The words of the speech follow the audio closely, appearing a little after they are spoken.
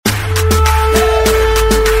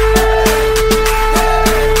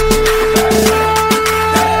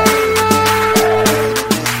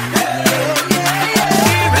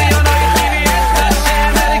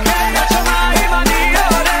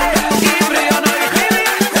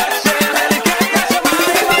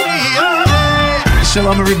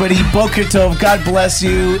Shalom, everybody. Boker Tov. God bless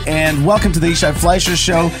you. And welcome to the Yishai Fleisher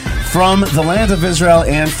Show from the land of Israel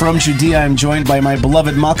and from Judea. I'm joined by my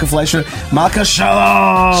beloved Malka Fleisher. Malka,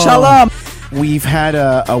 shalom. Shalom. We've had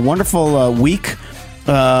a wonderful week,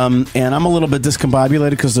 and I'm a little bit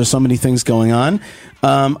discombobulated because there's so many things going on.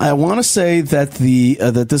 I want to say that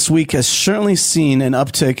that this week has certainly seen an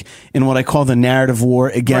uptick in what I call the narrative war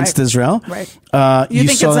against Israel. Right. You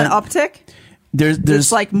think it's an uptick?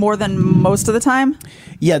 There's like more than most of the time?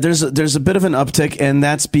 Yeah, there's a bit of an uptick, and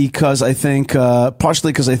that's because I think,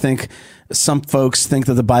 partially because I think some folks think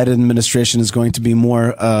that the Biden administration is going to be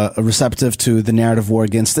more receptive to the narrative war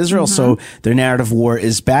against Israel, so their narrative war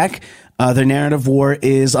is back. Their narrative war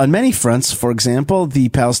is on many fronts. For example, the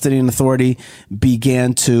Palestinian Authority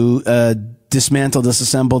began to dismantle,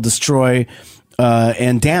 disassemble, destroy,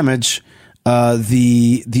 and damage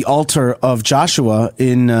the altar of Joshua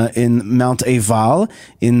in Mount Eval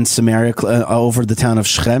in Samaria, over the town of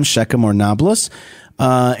Shechem or Nablus,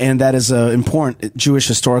 and that is an important Jewish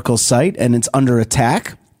historical site, and it's under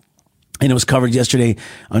attack. And it was covered yesterday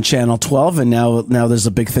on Channel 12, and now there's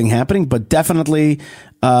a big thing happening. But definitely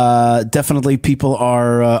people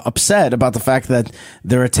are upset about the fact that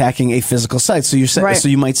they're attacking a physical site. So so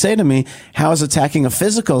you might say to me, how is attacking a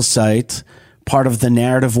physical site part of the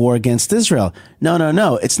narrative war against Israel? No.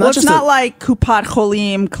 It's not. Well, it's not like Kupat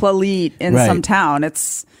Cholim Klalit in some town.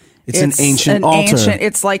 It's an ancient altar.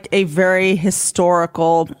 It's like a very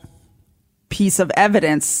historical piece of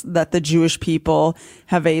evidence that the Jewish people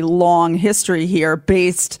have a long history here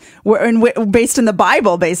based in the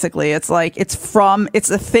Bible. Basically, it's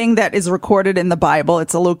a thing that is recorded in the Bible.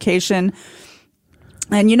 It's a location.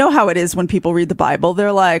 And you know how it is when people read the Bible,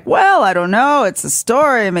 they're like, well, I don't know. It's a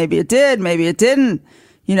story. Maybe it did. Maybe it didn't.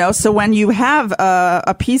 So when you have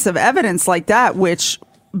a piece of evidence like that, which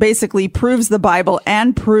basically proves the Bible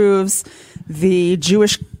and proves the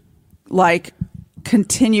Jewish,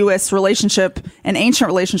 continuous relationship, an ancient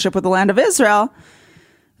relationship with the land of Israel,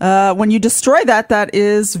 when you destroy that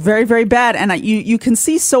is very, very bad. And you can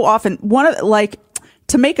see so often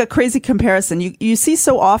to make a crazy comparison, you see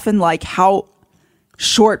so often how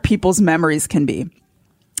short people's memories can be.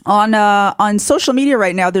 On social media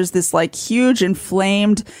right now, there's this huge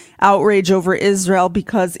inflamed outrage over Israel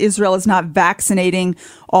because Israel is not vaccinating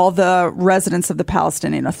all the residents of the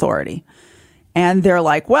Palestinian Authority. And they're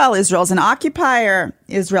like, well, Israel's an occupier.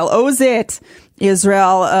 Israel owes it.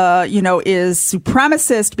 Israel, is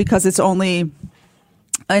supremacist because it's only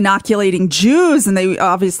inoculating Jews. And they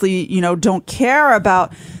obviously, don't care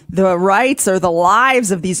about the rights or the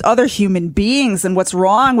lives of these other human beings and what's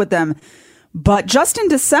wrong with them. But just in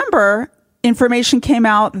December, information came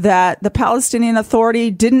out that the Palestinian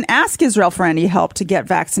Authority didn't ask Israel for any help to get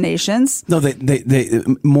vaccinations. No, they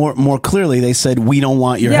more clearly they said, we don't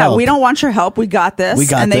want your help. Yeah, we don't want your help. We got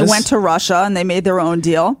this. And they went to Russia and they made their own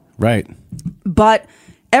deal. Right. But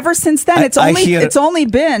ever since then, it's only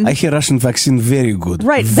been. I hear Russian vaccine very good.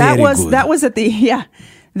 Right. That was at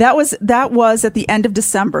the end of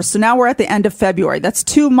December. So now we're at the end of February. That's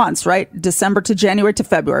 2 months, right? December to January to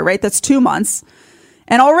February, right? That's 2 months.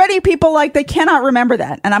 And already people they cannot remember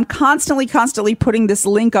that. And I'm constantly putting this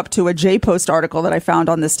link up to a JPost article that I found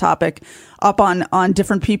on this topic up on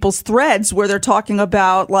different people's threads where they're talking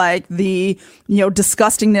about the,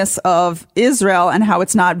 disgustingness of Israel and how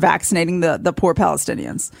it's not vaccinating the poor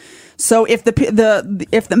Palestinians. So if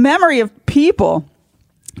the memory of people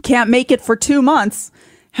can't make it for 2 months,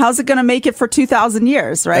 how's it going to make it for 2,000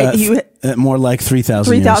 years, right? More like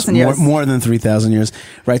 3,000 years. 3,000 years. More than 3,000 years,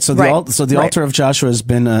 right? So the altar of Joshua has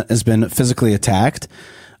been physically attacked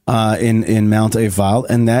in Mount Eval,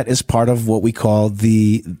 and that is part of what we call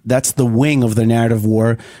that's the wing of the narrative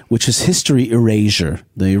war, which is history erasure,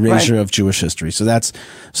 the erasure of Jewish history. So that's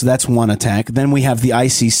one attack. Then we have the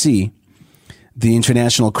ICC, the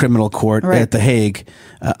International Criminal Court at The Hague.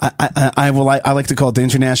 I like to call it the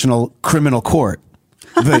International Criminal Court.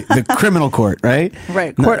 The criminal court, right?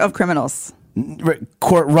 Right. Court of criminals.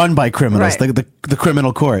 Court run by criminals. Right. The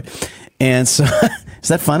criminal court. And so, is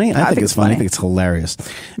that funny? I think it's funny. I think it's hilarious.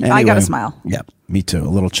 Anyway, I got a smile. Yeah, me too.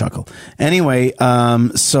 A little chuckle. Anyway,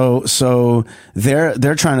 so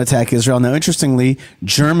they're trying to attack Israel. Now, interestingly,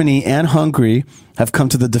 Germany and Hungary have come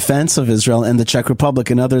to the defense of Israel, and the Czech Republic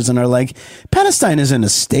and others, and are like, Palestine isn't a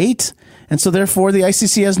state, and so therefore the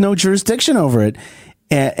ICC has no jurisdiction over it.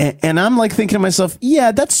 And I'm thinking to myself,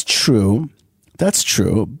 yeah, that's true.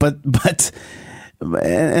 But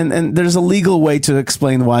and there's a legal way to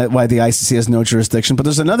explain why the ICC has no jurisdiction, but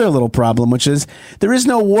there's another little problem, which is there is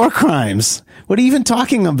no war crimes. What are you even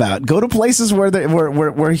talking about? Go to places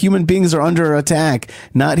where human beings are under attack,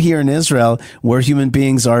 not here in Israel, where human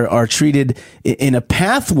beings are treated in a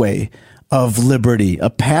pathway of liberty, a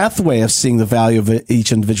pathway of seeing the value of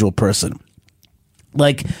each individual person.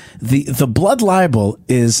 Like the blood libel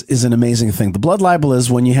is an amazing thing. The blood libel is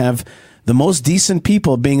when you have the most decent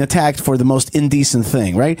people being attacked for the most indecent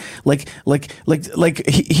thing, right?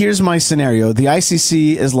 Here's my scenario. The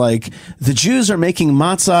ICC is like, the Jews are making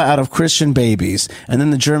matzah out of Christian babies. And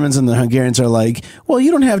then the Germans and the Hungarians are like, well,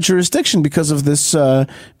 you don't have jurisdiction because of this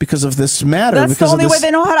matter. That's the only way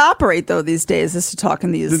they know how to operate, though, these days, is to talk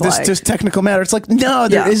in these, this technical matter. It's like, no,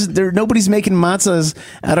 nobody's making matzahs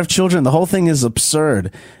out of children. The whole thing is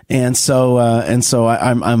absurd. And so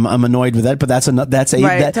I'm annoyed with that, but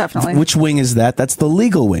definitely. Which wing is that? That's the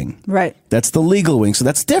legal wing. Right. That's the legal wing. So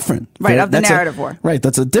that's different. Right, of the narrative war. Right.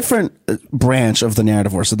 That's a different branch of the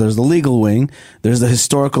narrative war. So there's the legal wing, there's the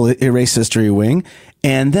historical erase history wing,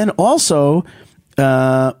 and then also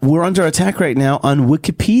we're under attack right now on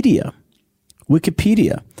Wikipedia.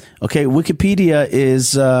 Okay, Wikipedia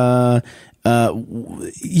is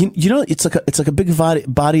you know, it's like a big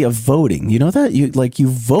body of voting. You know that you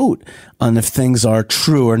vote on if things are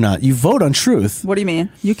true or not. You vote on truth. What do you mean?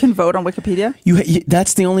 You can vote on Wikipedia?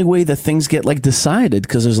 That's the only way that things get decided,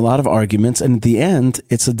 because there's a lot of arguments, and at the end,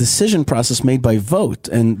 it's a decision process made by vote.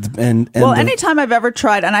 Anytime I've ever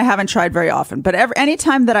tried, and I haven't tried very often, but any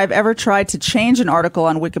time that I've ever tried to change an article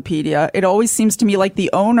on Wikipedia, it always seems to me like the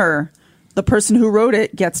person who wrote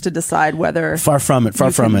it gets to decide whether. Far from it.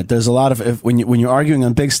 There's a lot of when you're arguing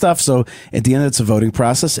on big stuff. So at the end, it's a voting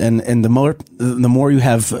process, and the more you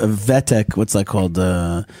have vetek, what's that called?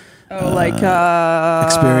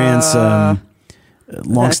 Experience,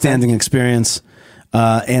 long-standing experience.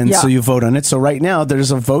 So you vote on it. So right now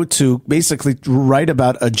there's a vote to basically write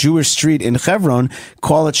about a Jewish street in Hebron,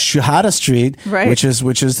 call it Shahada Street, right, which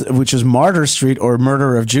is Martyr Street or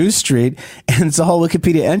Murder of Jews Street, and it's a whole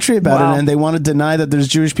Wikipedia entry about it, and they want to deny that there's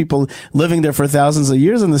Jewish people living there for thousands of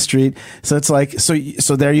years on the street. So it's like so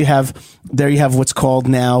there you have what's called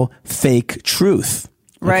now fake truth.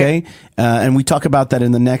 Okay. Right. And we talk about that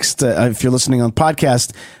in the next, if you're listening on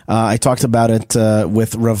podcast, I talked about it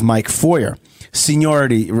with Rav Mike Foyer.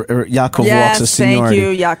 Seniority, Yaakov Walks of seniority.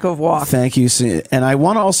 Thank you, Yaakov Walk. Thank you. And I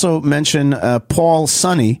want to also mention Paul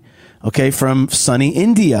Sunny, from Sunny,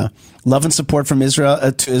 India. Love and support from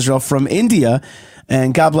Israel to Israel from India.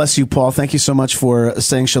 And God bless you, Paul. Thank you so much for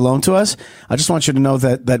saying shalom to us. I just want you to know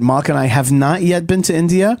that Malka and I have not yet been to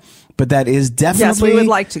India, but that is definitely, yes, we would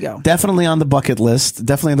like to go. Definitely on the bucket list.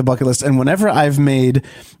 And whenever I've made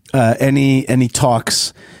any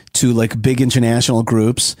talks to big international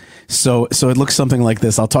groups, so it looks something like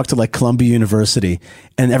this. I'll talk to Columbia University,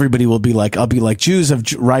 and everybody will be like, I'll be like, Jews have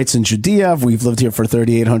rights in Judea. We've lived here for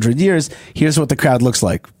 3,800 years. Here's what the crowd looks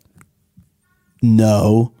like.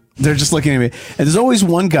 No. They're just looking at me. And there's always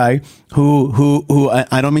one guy who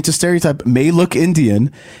I don't mean to stereotype, may look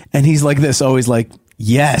Indian, and he's like this, always like,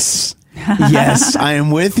 yes, I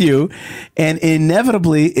am with you. And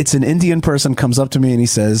inevitably, it's an Indian person comes up to me and he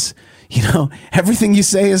says, everything you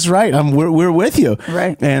say is right. We're with you.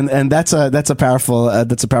 Right. And that's a powerful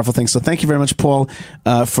thing. So thank you very much, Paul,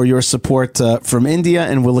 for your support from India,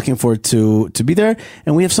 and we're looking forward to be there.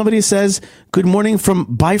 And we have somebody who says, good morning from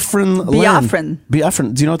Biafran land.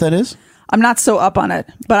 Biafran. Do you know what that is? I'm not so up on it,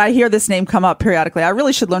 but I hear this name come up periodically. I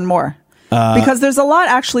really should learn more. Because there's a lot,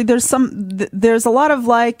 actually, there's a lot of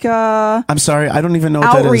I'm sorry, I don't even know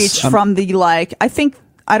what outreach that is. from the I think,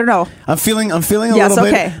 I don't know. I'm feeling a yes, little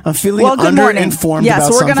okay. bit. I'm feeling good underinformed yes,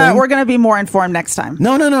 about something. We're gonna be more informed next time.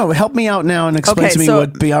 No. Help me out now and explain to me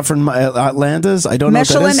what Biafran land is. I don't know what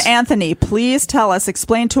that is. Anthony, please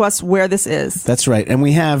explain to us where this is. That's right. And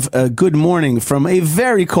we have a good morning from a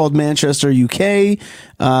very cold Manchester, UK.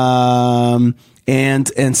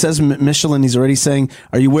 And says Michelin, he's already saying,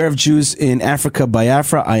 are you aware of Jews in Africa,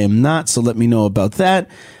 Biafra? I am not, so let me know about that.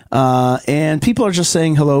 And people are just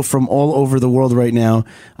saying hello from all over the world right now.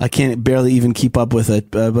 I can't barely even keep up with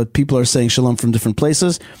it, but people are saying shalom from different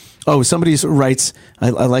places. Oh, somebody writes, I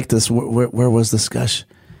like this. Where was this, gosh?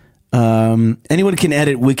 Anyone can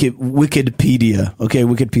edit Wikipedia. Okay,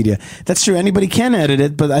 Wikipedia. That's true. Anybody can edit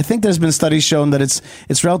it, but I think there's been studies shown that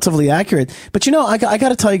it's relatively accurate. But I got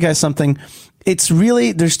to tell you guys something. It's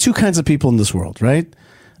really, there's two kinds of people in this world, right?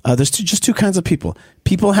 There's just two kinds of people.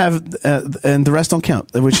 People have, and the rest don't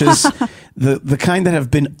count, which is the kind that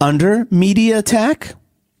have been under media attack,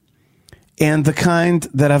 and the kind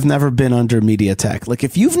that have never been under media attack. Like,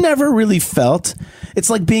 if you've never really felt, it's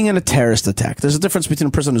like being in a terrorist attack. There's a difference between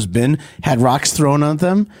a person who's had rocks thrown at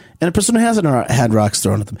them and a person who hasn't had rocks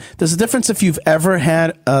thrown at them. There's a difference if you've ever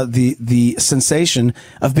had the sensation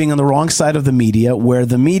of being on the wrong side of the media, where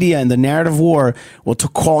the media and the narrative war will to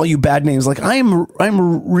call you bad names. Like, I'm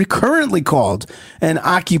recurrently called an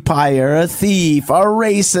occupier, a thief, a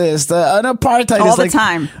racist, an apartheid. All the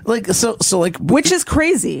time. Like, so like, which is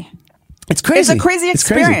crazy. It's crazy. It's a crazy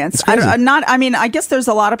experience. It's crazy. I guess there's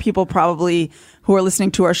a lot of people probably who are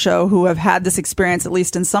listening to our show who have had this experience, at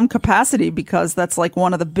least in some capacity, because that's like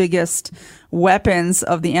one of the biggest weapons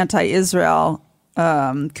of the anti-Israel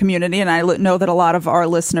community. And I know that a lot of our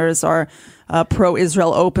listeners are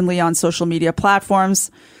pro-Israel openly on social media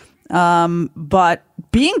platforms. But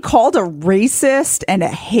being called a racist and a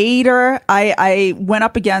hater, I went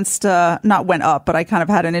up against, not went up, but I kind of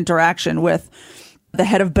had an interaction with the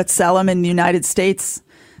head of B'Tselem in the United States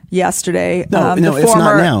yesterday. No, If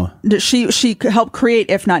Not Now. She helped create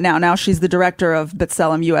If Not Now. Now she's the director of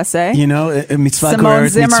B'Tselem USA. You know, mitzvah Simone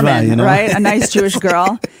Zimmerman, mitzvah, you know? right? A nice Jewish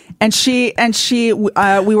girl. And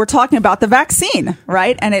we were talking about the vaccine,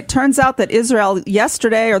 right? And it turns out that Israel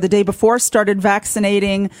yesterday or the day before started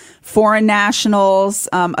vaccinating foreign nationals,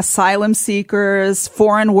 asylum seekers,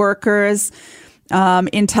 foreign workers,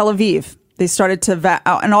 in Tel Aviv. They started to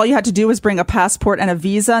and all you had to do was bring a passport and a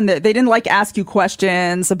visa, and they didn't like ask you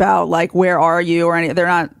questions about like where are you or any. They're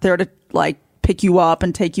not there to like pick you up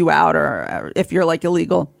and take you out, or if you're like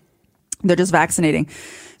illegal. They're just vaccinating.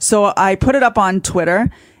 So I put it up on Twitter,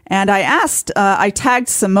 and I asked. I tagged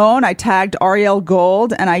Simone, I tagged Ariel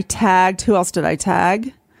Gold, and I tagged, who else did I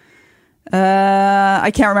tag?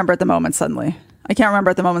 I can't remember at the moment. Suddenly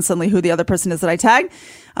who the other person is that I tagged.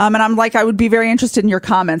 And I'm like, I would be very interested in your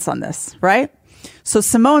comments on this, right? So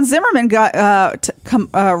Simone Zimmerman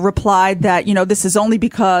replied that, you know, this is only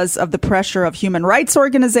because of the pressure of human rights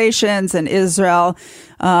organizations, and Israel,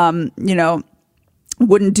 you know,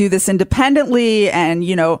 wouldn't do this independently. And,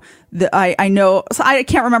 you know, I know, so I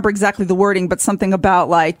can't remember exactly the wording, but something about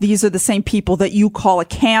like, these are the same people that you call a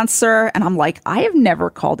cancer. And I'm like, I have never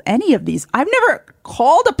called any of these. I've never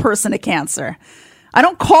called a person a cancer. I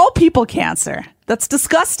don't call people cancer. That's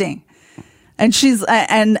disgusting. And she's,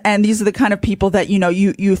 and these are the kind of people that, you know,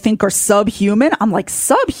 you think are subhuman. I'm like,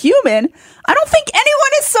 subhuman? I don't think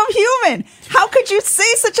anyone is subhuman. How could you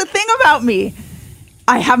say such a thing about me?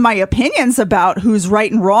 I have my opinions about who's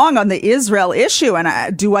right and wrong on the Israel issue.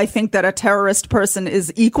 And do I think that a terrorist person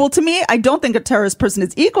is equal to me? I don't think a terrorist person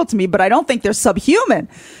is equal to me, but I don't think they're subhuman.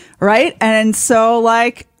 Right. And so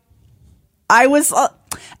like, I was,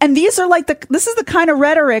 and these are like this is the kind of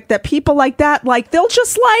rhetoric that people like that, like, they'll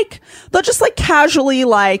just casually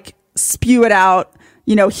like spew it out,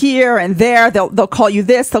 you know, here and there. They'll call you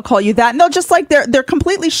this, they'll call you that. And they'll just like, they're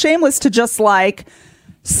completely shameless to just like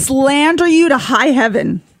slander you to high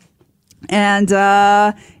heaven. And,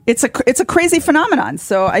 it's a crazy phenomenon.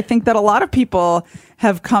 So I think that a lot of people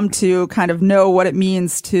have come to kind of know what it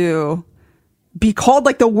means to be called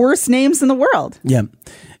like the worst names in the world. Yeah.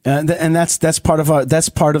 And that's part of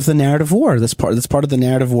the narrative war. That's part of the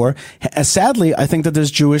narrative war. Sadly, I think that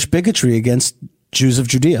there's Jewish bigotry against Jews of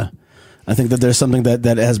Judea. I think that there's something that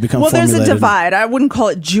has become formulated. There's a divide. I wouldn't call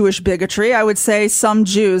it Jewish bigotry. I would say some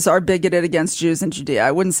Jews are bigoted against Jews in Judea.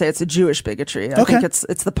 I wouldn't say it's a Jewish bigotry. I think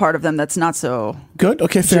it's the part of them that's not so good.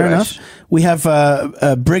 Okay, fair enough. We have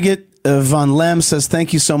Brigitte von Lem says,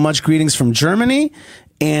 thank you so much. Greetings from Germany.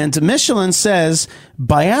 And Michelin says,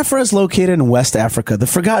 Biafra is located in West Africa, the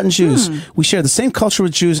forgotten Jews. We share the same culture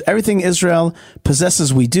with Jews. Everything Israel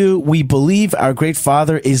possesses, we do. We believe our great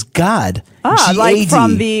father is God. G-A-D.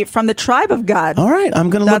 Like from the tribe of God. All right,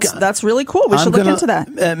 I'm going to look. That's really cool. We should look into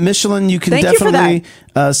that. Michelin, you can definitely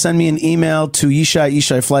send me an email to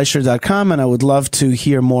yishai@yishaifleischer.com, and I would love to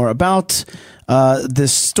hear more about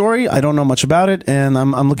this story. I don't know much about it, and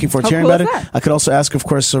I'm looking forward to hearing about it. I could also ask, of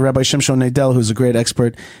course, Rabbi Shimshon Nadel, who's a great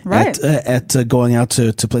expert at going out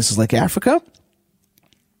to places like Africa.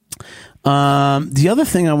 The other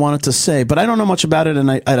thing I wanted to say, but I don't know much about it, and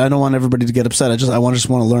I don't want everybody to get upset. I just want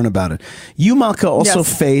to learn about it. You, Malka, also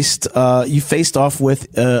faced off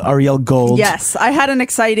with Ariel Gold. Yes, I had an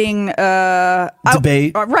exciting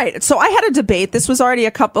debate. Right. So I had a debate. This was already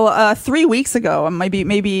 3 weeks ago,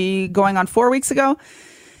 maybe going on 4 weeks ago.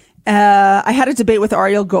 I had a debate with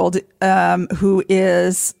Ariel Gold, who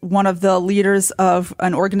is one of the leaders of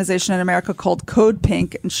an organization in America called Code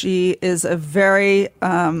Pink. And she is a very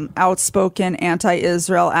outspoken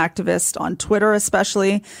anti-Israel activist on Twitter,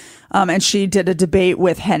 especially. And she did a debate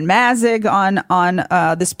with Hen Mazzig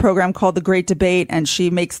on this program called The Great Debate. And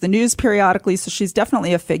she makes the news periodically. So she's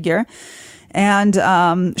definitely a figure.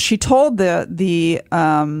 And she told the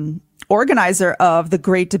organizer of the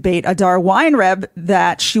great debate, Adar Weinreb,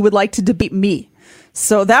 that she would like to debate me.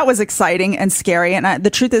 So that was exciting and scary. And the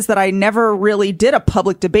truth is that I never really did a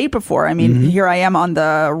public debate before. I mean, here I am on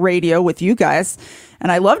the radio with you guys,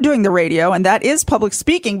 and I love doing the radio, and that is public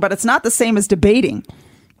speaking, but it's not the same as debating.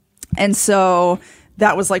 And so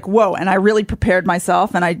that was like, whoa. And I really prepared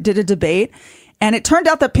myself, and I did a debate. And it turned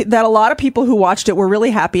out that a lot of people who watched it were really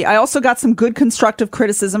happy. I also got some good constructive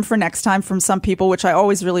criticism for next time from some people, which I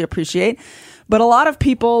always really appreciate. But a lot of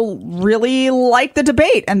people really liked the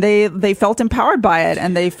debate, and they felt empowered by it,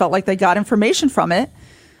 and they felt like they got information from it.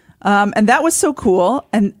 And that was so cool.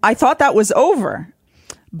 And I thought that was over.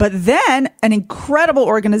 But then an incredible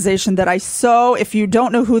organization that if you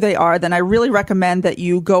don't know who they are, then I really recommend that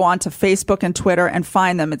you go onto Facebook and Twitter and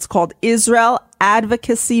find them. It's called Israel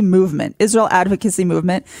Advocacy Movement,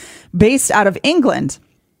 based out of England.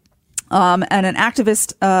 And an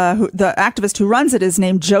activist, the activist who runs it is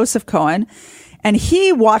named Joseph Cohen, and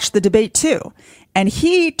he watched the debate too. And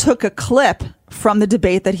he took a clip from the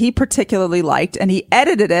debate that he particularly liked, and he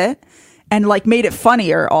edited it and made it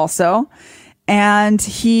funnier also. And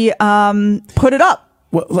he put it up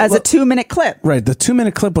as a 2-minute clip. Right. The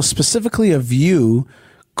 2-minute clip was specifically of you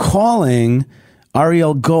calling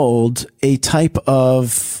Ariel Gold a type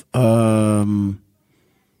of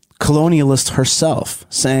colonialist herself,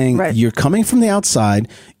 saying, you're coming from the outside.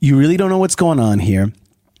 You really don't know what's going on here.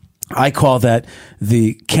 I call that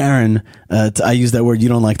the Karen. I use that word. You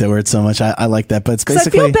don't like that word so much. I like that, but it's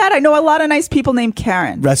basically. I feel bad. I know a lot of nice people named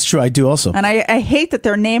Karen. That's true. I do also, and I hate that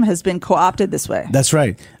their name has been co-opted this way. That's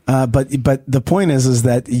right. But the point is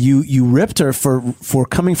that you ripped her for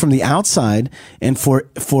coming from the outside and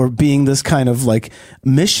for being this kind of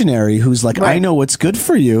missionary who's I know what's good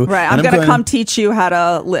for you. Right. I'm going to come teach you how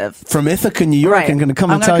to live from Ithaca, New York. I'm going to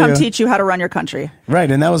come and tell you. I'm going to come teach you how to run your country. Right.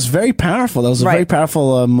 And that was very powerful. That was a very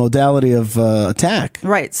powerful modality of attack.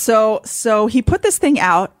 Right. So he put this thing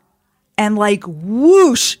out, and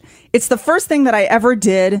whoosh, it's the first thing that I ever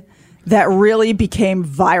did that really became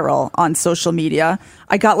viral on social media.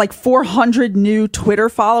 I got 400 new Twitter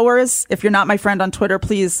followers. If you're not my friend on Twitter,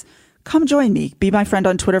 please come join me. Be my friend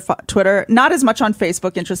on Twitter. Not as much on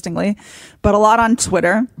Facebook, interestingly, but a lot on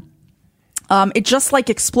Twitter. It just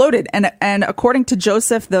exploded. And according to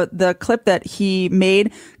Joseph, the clip that he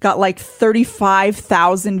made got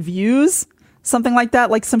 35,000 views, something like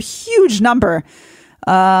that, some huge number.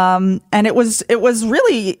 And it was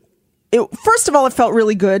really, first of all, it felt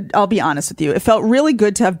really good. I'll be honest with you. It felt really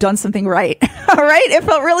good to have done something right. All right. It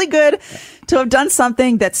felt really good to have done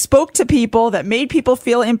something that spoke to people, that made people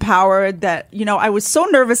feel empowered, that, I was so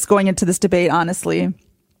nervous going into this debate, honestly.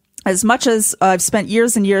 As much as I've spent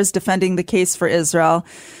years and years defending the case for Israel,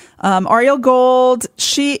 Ariel Gold,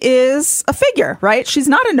 she is a figure, right? She's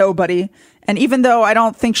not a nobody. And even though I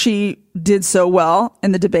don't think she did so well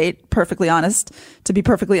in the debate, to be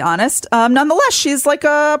perfectly honest, nonetheless, she's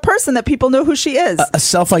a person that people know who she is. A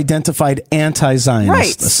self-identified anti-Zionist.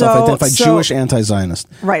 Right. A self-identified Jewish anti-Zionist.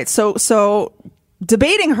 Right. So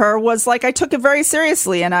debating her was I took it very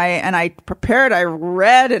seriously, and I prepared, I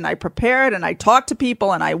read, and I prepared, and I talked to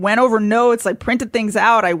people, and I went over notes, I printed things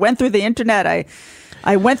out, I went through the internet,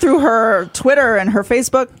 I went through her Twitter and her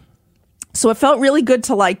Facebook. So it felt really good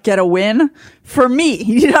to get a win for me.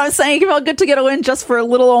 You know what I'm saying? It felt good to get a win just for a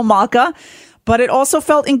little old Malka. But it also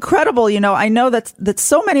felt incredible. I know that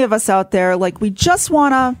so many of us out there, we just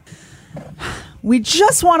want to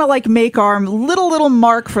make our little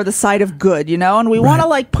mark for the side of good, and we want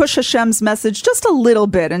to push Hashem's message just a little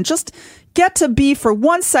bit and just get to be for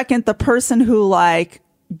 1 second the person who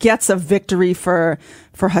gets a victory for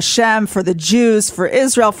Hashem, for the Jews, for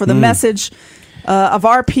Israel, for the message of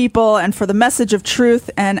our people, and for the message of truth.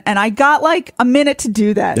 And I got a minute to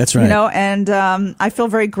do that. That's right. And I feel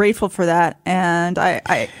very grateful for that. And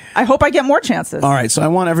I hope I get more chances. All right. So I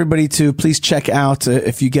want everybody to please check out,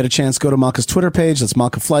 if you get a chance, go to Malka's Twitter page. That's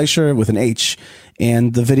Malka Fleischer with an H.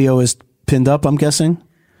 And the video is pinned up, I'm guessing?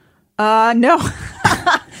 No.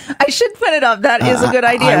 I should put it up. That is a good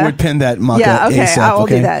idea. I would pin that, Malka. Yeah, okay. ASAP, I will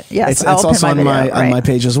do that. Yes, it's also on my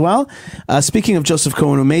page as well. Speaking of Joseph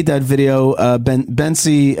Cohen, who made that video,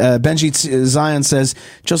 Benji Zion says,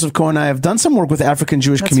 Joseph Cohen and I have done some work with African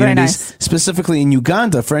Jewish communities, specifically in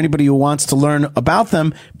Uganda. For anybody who wants to learn about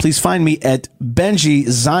them, please find me at Benji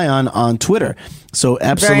Zion on Twitter. So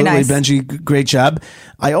absolutely, nice. Benji, great job.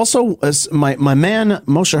 I also, my man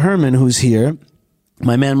Moshe Herman, who's here,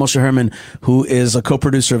 who is a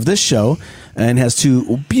co-producer of this show and has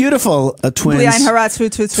two beautiful twins.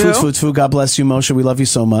 God bless you, Moshe. We love you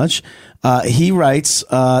so much. He writes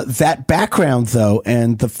that background, though,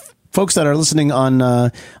 and folks that are listening on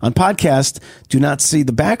podcast do not see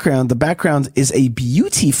the background is a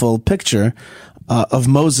beautiful picture of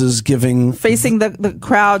Moses facing the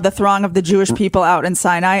crowd, the throng of the Jewish people out in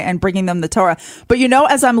Sinai and bringing them the Torah. But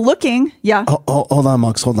as I'm looking, hold on,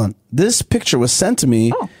 Max, hold on. This picture was sent to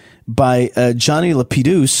me by Johnny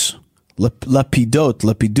Lapidus,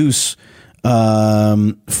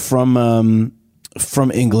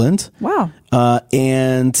 from England. Wow.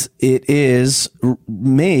 And it is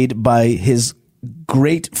made by his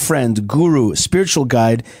great friend, guru, spiritual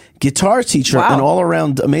guide, guitar teacher, and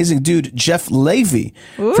all-around amazing dude, Jeff Levy,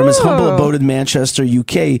 from his humble abode in Manchester,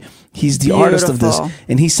 UK. He's the artist of this,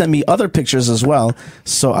 and he sent me other pictures as well.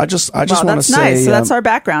 So I just want to say, nice. So that's our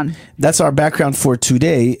background. That's our background for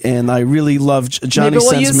today, and I really love Johnny. Maybe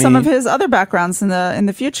we'll use some of his other backgrounds in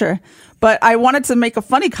the future. But I wanted to make a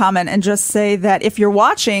funny comment and just say that if you're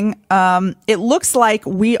watching, it looks like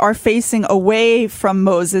we are facing away from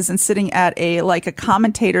Moses and sitting at a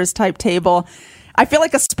commentator's type table. I feel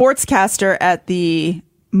like a sportscaster at the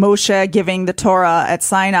Moshe giving the Torah at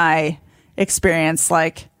Sinai experience.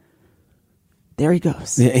 Like, there he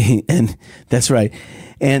goes. Yeah, and that's right.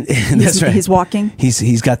 And that's right. He's walking.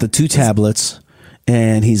 He's got the two tablets.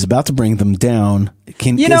 And he's about to bring them down.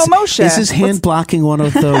 Moshe. Is his hand blocking one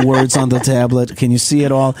of the words on the tablet? Can you see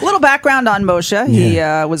it all? A little background on Moshe. He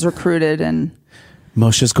was recruited and...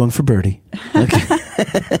 Moshe's going for birdie. Okay.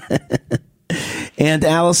 And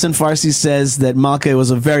Allison Farsi says that Malka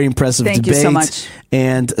was a very impressive debate. Thank you so much.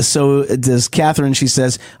 And so does Catherine. She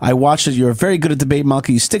says, I watched it. You're very good at debate,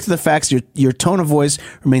 Malka. You stick to the facts. Your tone of voice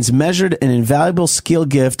remains measured, an invaluable skill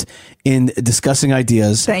gift in discussing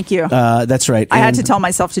ideas. Thank you. That's right. I had to tell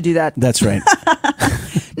myself to do that. That's right.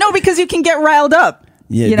 No, because you can get riled up.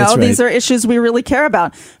 Yeah, that's right. These are issues we really care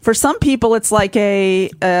about. For some people, it's like a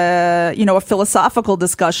philosophical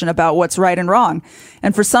discussion about what's right and wrong.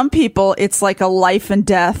 And for some people, it's like a life and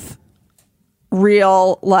death,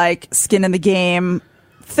 real, skin in the game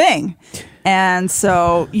thing. And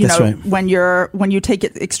so, right. when you take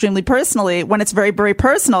it extremely personally, when it's very, very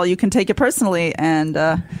personal, you can take it personally. And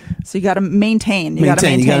so you got to maintain. You got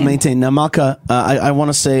to maintain. Now, Malka, I want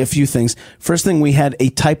to say a few things. First thing, we had a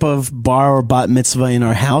type of bar or bat mitzvah in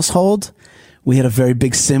our household. We had a very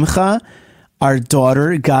big simcha. Our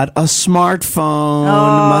daughter got a smartphone.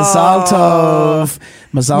 Mazal tov.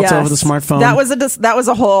 Mazal tov with a smartphone. That was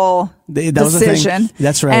a whole decision.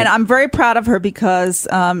 That's right. And I'm very proud of her because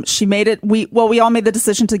she made it. We all made the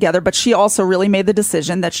decision together, but she also really made the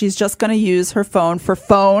decision that she's just going to use her phone, for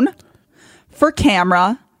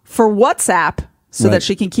camera, for WhatsApp, so that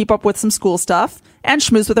she can keep up with some school stuff and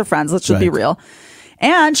schmooze with her friends. Let's just be real.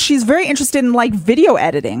 And she's very interested in video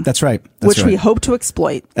editing. That's right. Which we hope to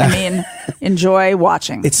exploit. I mean, enjoy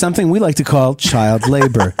watching. It's something we like to call child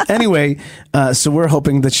labor. Anyway, so we're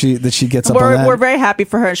hoping that she gets up on that. We're very happy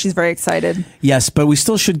for her. She's very excited. Yes, but we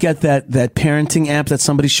still should get that parenting app that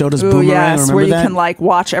somebody showed us. Boomerang. Yes, remember where you that? can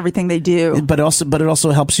watch everything they do. But it also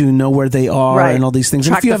helps you know where they are and all these things.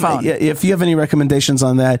 Track the phone. If you have any recommendations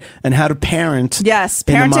on that and how to parent,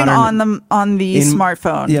 parenting on the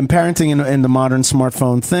smartphone. Yeah, parenting in the modern smartphone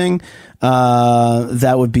thing.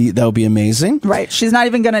 That would be amazing. Right. She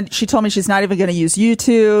told me she's not even gonna use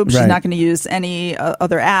YouTube. She's not gonna use any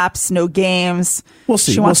other apps, no games. We'll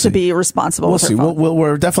see. She wants to be responsible. We'll see.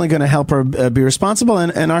 We're definitely going to help her be responsible,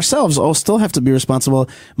 and ourselves all still have to be responsible.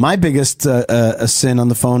 My biggest sin on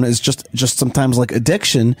the phone is just sometimes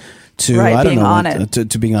addiction to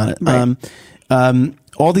being on it. Right.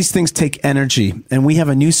 All these things take energy, and we have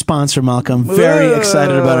a new sponsor, Malcolm. Very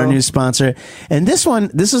excited about our new sponsor. And this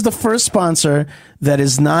is the first sponsor that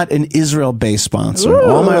is not an Israel-based sponsor.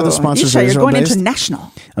 All my other sponsors are Israel-based. You're going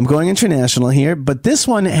international. I'm going international here, but this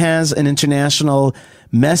one has an international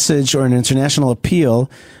message or an international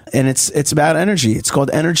appeal, and it's about energy. It's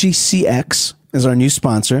called Energy CX. Is our new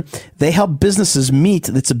sponsor. They help businesses meet,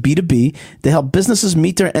 it's a B2B, they help businesses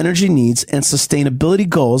meet their energy needs and sustainability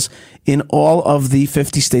goals in all of the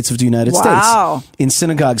 50 states of the United States. In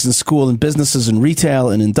synagogues, in school, in businesses, in retail,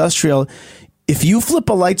 and industrial. If you flip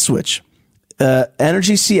a light switch,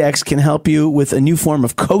 Energy CX can help you with a new form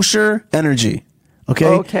of kosher energy.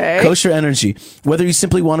 Okay. Kosher energy. Whether you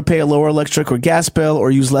simply want to pay a lower electric or gas bill or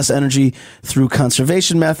use less energy through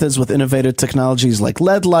conservation methods with innovative technologies like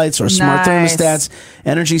LED lights or smart thermostats,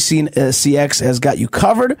 Energy CX has got you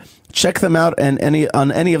covered. Check them out on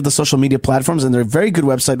any of the social media platforms, and they're a very good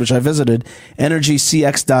website, which I visited,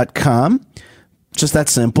 energycx.com. Just that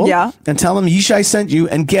simple. Yeah. And tell them Yishai sent you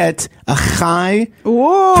and get a high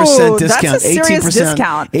percent discount. That's a serious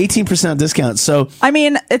discount. 18% discount. So, I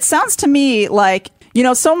mean, it sounds to me like,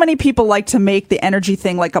 so many people like to make the energy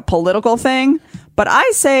thing like a political thing, But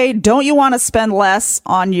I say, don't you want to spend less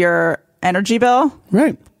on your energy bill?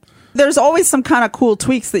 Right. There's always some kind of cool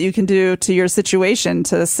tweaks that you can do to your situation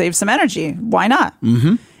to save some energy. Why not?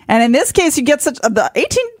 Mm-hmm. And in this case, you get the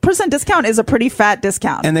 18% discount is a pretty fat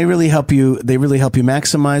discount. And they really help you. They really help you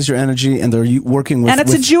maximize your energy, and they're working with. And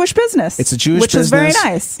it's a Jewish business. It's a Jewish which business, is very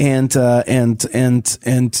nice. And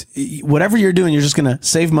whatever you're doing, you're just going to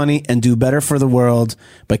save money and do better for the world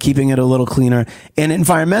by keeping it a little cleaner. And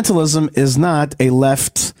environmentalism is not a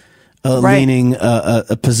left. Leaning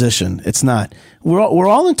a position. It's not. We're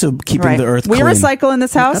all into keeping the earth clean. We recycle in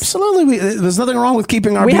this house. Absolutely. There's nothing wrong with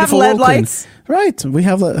keeping our we beautiful have LED clean. lights. Right. We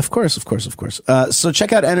have, of course. So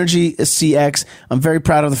check out Energy CX. I'm very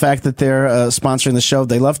proud of the fact that they're sponsoring the show.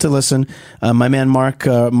 They love to listen. My man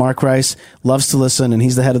Mark Rice loves to listen, and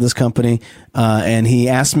he's the head of this company. And he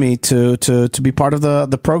asked me to be part of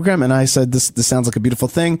the program, and I said this sounds like a beautiful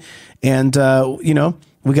thing, and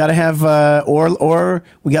we got to have or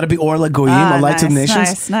we got to be Orla Goyim, a light to the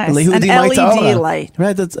nations. Nice. An LED light.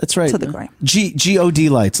 Right, that's right. To the Goyim. God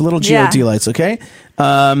lights, little God lights, okay?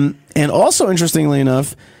 And also, interestingly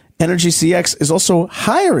enough, Energy CX is also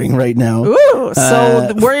hiring right now. Ooh,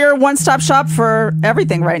 so we're your one-stop shop for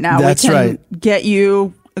everything right now. That's we can right. Get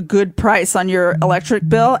you a good price on your electric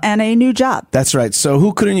bill and a new job. That's right. So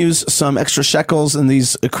who couldn't use some extra shekels in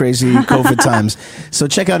these crazy COVID times? So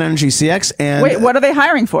check out Energy CX. And wait, what are they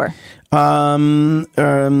hiring for? Helping.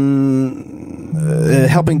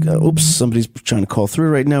 Oops, somebody's trying to call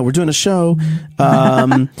through right now. We're doing a show.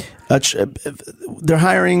 They're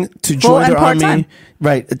hiring to join their army,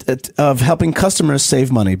 right? Of helping customers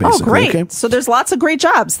save money, basically. Oh, great! Okay? So there's lots of great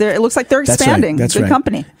jobs there. It looks like they're expanding. That's Good right.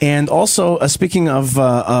 company. And also, speaking of,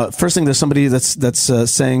 first thing, there's somebody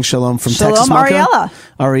that's saying shalom from Shalom, Texas. Ariella.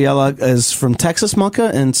 Ariella is from Texas,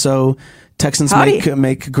 Malka, and so. Texans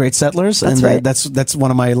make great settlers, that's and right. that's one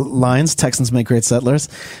of my lines. Texans make great settlers,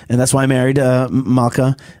 and that's why I married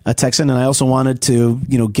Malka, a Texan, and I also wanted to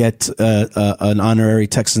get an honorary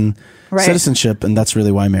Texan citizenship, and that's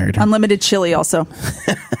really why I married her. Unlimited chili, also.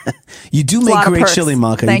 You do make great chili,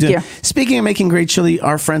 Malka. Thank you. Speaking of making great chili,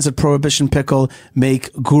 our friends at Prohibition Pickle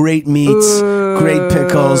make great meats, great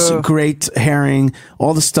pickles, great herring,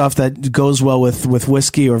 all the stuff that goes well with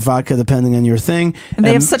whiskey or vodka, depending on your thing. And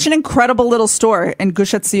they have such an incredible little store in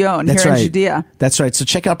Gush Etzion here in Judea. That's right. So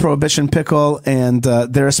check out Prohibition Pickle, and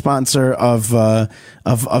they're a sponsor of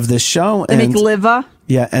this show. They make liver.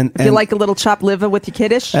 Yeah, and if you like a little chopped liver with your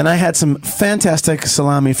kiddush. And I had some fantastic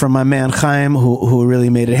salami from my man Chaim, who really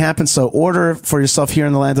made it happen. So order for yourself here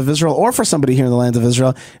in the land of Israel, or for somebody here in the land of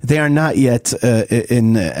Israel. They are not yet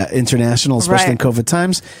in international, especially in COVID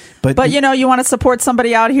times. But you want to support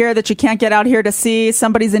somebody out here that you can't get out here to see.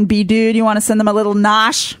 Somebody's in Bidud. You want to send them a little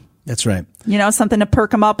nosh. That's right. Something to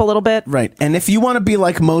perk them up a little bit. Right. And if you want to be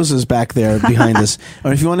like Moses back there behind us,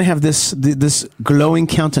 or if you want to have this glowing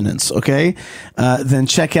countenance, okay, then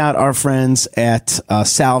check out our friends at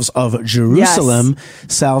Salves of Jerusalem.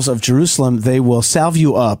 Yes. Salves of Jerusalem. They will salve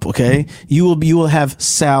you up, okay? You will have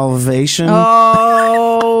salvation.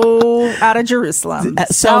 Oh, out of Jerusalem.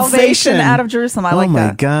 Salvation out of Jerusalem. I like that. Oh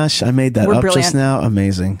my gosh, I made that up just now.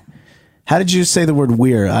 Amazing. How did you say the word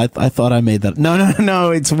weird? I thought I made that.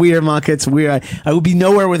 No. It's weird, Malka. It's weird. I would be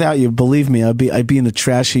nowhere without you. Believe me, I'd be in the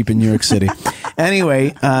trash heap in New York City.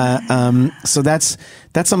 Anyway, so that's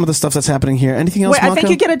some of the stuff that's happening here. Anything else, Malka? I think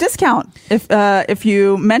you get a discount if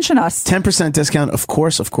you mention us. 10% discount, of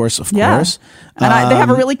course. Yeah. And they have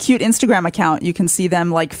a really cute Instagram account. You can see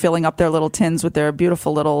them filling up their little tins with their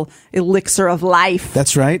beautiful little elixir of life.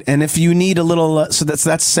 That's right. And if you need a little, so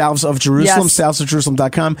that's Salves of Jerusalem, yes.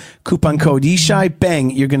 salvesofjerusalem.com, coupon code Yishai,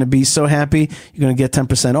 bang, you're going to be so happy. You're going to get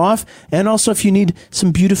 10% off. And also if you need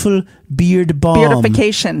some beautiful beard balm.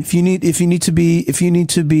 Beardification.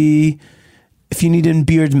 If you need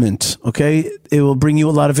endearment, okay, it will bring you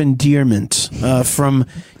a lot of endearment from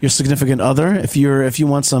your significant other. If you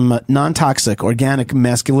want some non-toxic organic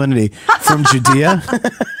masculinity from Judea.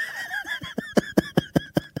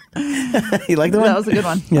 You like that one? That was a good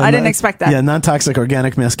one. Yeah, I didn't expect that. Yeah, non-toxic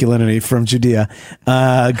organic masculinity from Judea.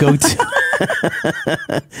 Go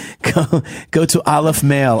to go to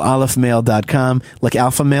aleph-male.com, like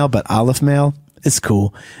alpha male, but aleph male. It's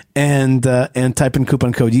cool. And type in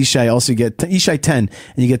coupon code Yishai. Also, you get Yishai 10, and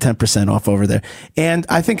you get 10% off over there. And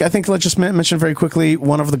I think let's just mention very quickly,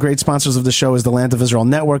 one of the great sponsors of the show is the Land of Israel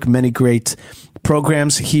Network. Many great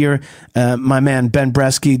programs here. My man Ben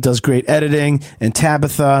Bresky does great editing, and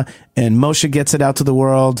Tabitha and Moshe gets it out to the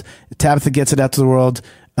world. Tabitha gets it out to the world.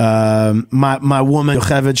 My woman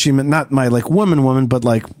Yocheved, she not my woman, but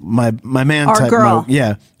like my man our type. Girl.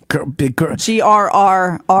 big girl.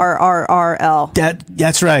 GRRRRRL.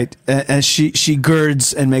 That's right. And she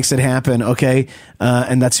girds and makes it happen. Okay,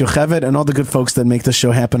 and that's Yocheved and all the good folks that make the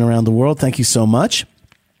show happen around the world. Thank you so much.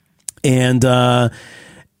 And so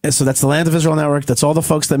that's the Land of Israel Network. That's all the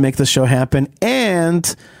folks that make the show happen.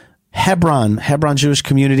 And Hebron Jewish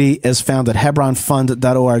Community is found at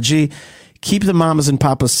hebronfund.org. Keep the mamas and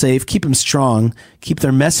papas safe. Keep them strong. Keep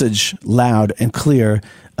their message loud and clear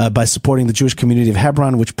by supporting the Jewish community of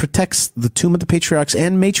Hebron, which protects the tomb of the patriarchs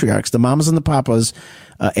and matriarchs, the mamas and the papas,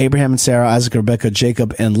 Abraham and Sarah, Isaac, Rebecca,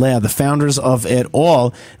 Jacob, and Leah, the founders of it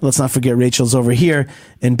all. Let's not forget Rachel's over here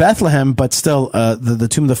in Bethlehem, but still the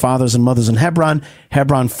tomb of the fathers and mothers in Hebron,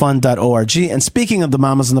 hebronfund.org. And speaking of the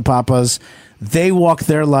mamas and the papas, they walk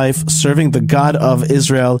their life serving the God of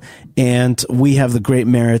Israel, and we have the great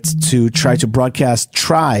merit to try to broadcast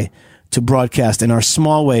in our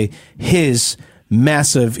small way his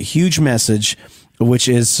massive, huge message, which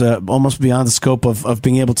is almost beyond the scope of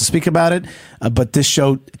being able to speak about it. But this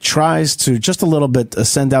show tries to just a little bit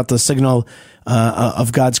send out the signal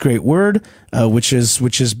of God's great word, which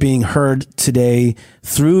is being heard today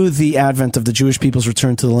through the advent of the Jewish people's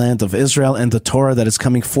return to the land of Israel and the Torah that is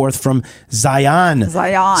coming forth from Zion. So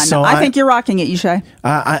I think you're rocking it, Yishai.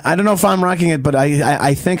 I don't know if I'm rocking it, but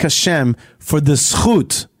I thank Hashem for the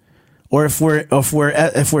zchut, or if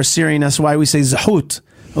we're Syrian, that's why we say zchut.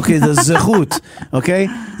 Okay, the zechut. Okay,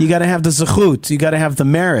 you got to have the zechut. You got to have the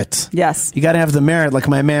merit. Yes, you got to have the merit. Like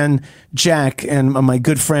my man Jack and my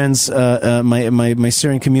good friends, my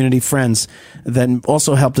Syrian community friends that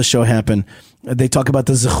also help the show happen. They talk about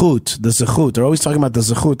the zechut. The zechut. They're always talking about the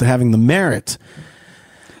zechut, having the merit.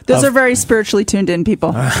 Those are very spiritually tuned in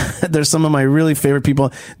people. They're some of my really favorite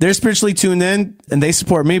people. They're spiritually tuned in and they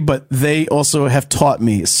support me, but they also have taught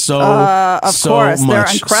me so course. much.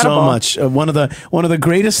 They're incredible. So much. One of the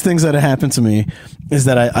greatest things that happened to me is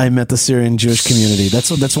that I met the Syrian Jewish community. That's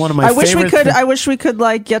one of my favorite. I wish we could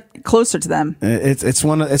like get closer to them. It's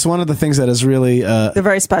one of the things that is really they're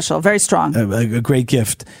very special, very strong, a great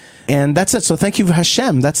gift. And that's it. So thank you,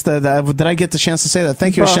 Hashem. Did I get the chance to say that?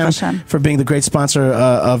 Thank you, Hashem, for being the great sponsor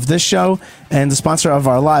of this show and the sponsor of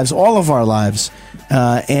our lives, all of our lives.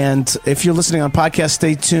 And if you're listening on podcast,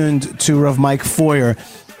 stay tuned to Rav Mike Foyer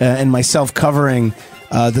and myself covering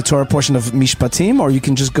the Torah portion of Mishpatim, or you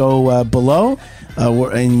can just go below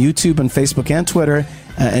in YouTube and Facebook and Twitter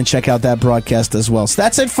and check out that broadcast as well. So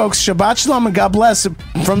that's it, folks. Shabbat Shalom and God bless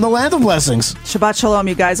from the land of blessings. Shabbat Shalom,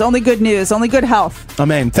 you guys. Only good news, only good health.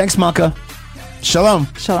 Amen. Thanks, Malka. Shalom.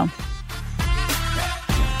 Shalom.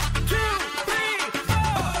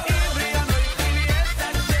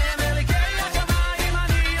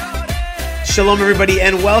 Shalom, everybody,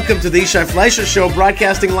 and welcome to the Yishai Fleisher Show,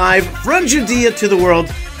 broadcasting live from Judea to the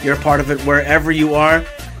world. You're a part of it wherever you are.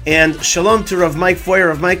 And shalom to Rav Mike Foyer.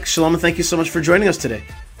 Rav Mike, shalom, and thank you so much for joining us today.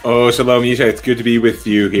 Oh, shalom, Yishai. It's good to be with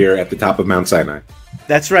you here at the top of Mount Sinai.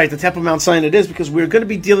 That's right, the top of Mount Sinai it is, because we're going to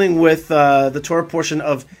be dealing with the Torah portion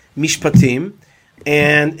of Mishpatim.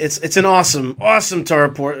 And it's an awesome Torah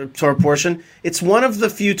portion. It's one of the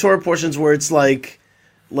few Torah portions where it's like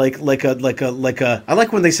a I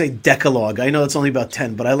like when they say decalogue. I know it's only about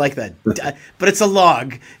 10, but I like that. But it's a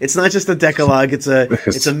log. It's not just a decalogue. It's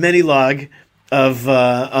a many log of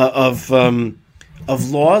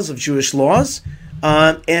laws, of Jewish laws,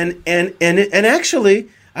 and actually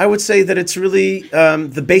I would say that it's really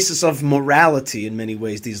the basis of morality in many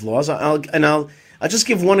ways. These laws. I'll just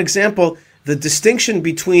give one example. The distinction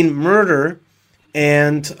between murder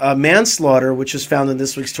and manslaughter, which is found in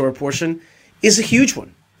this week's Torah portion, is a huge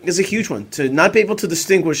one. To not be able to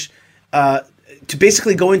distinguish, to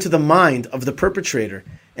basically go into the mind of the perpetrator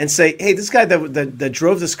and say, hey, this guy that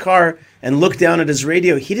drove this car and looked down at his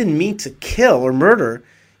radio, he didn't mean to kill or murder.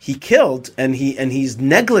 He killed, and he's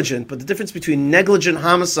negligent. But the difference between negligent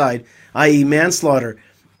homicide, i.e. manslaughter,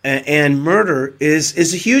 and murder is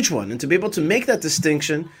a huge one. And to be able to make that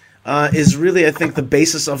distinction is really, I think, the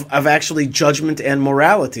basis of actually judgment and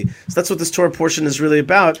morality. So that's what this Torah portion is really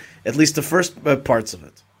about, at least the first parts of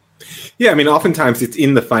it. Yeah, I mean, oftentimes it's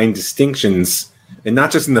in the fine distinctions, and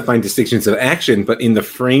not just in the fine distinctions of action, but in the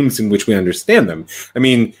frames in which we understand them. I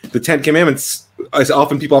mean, the Ten Commandments,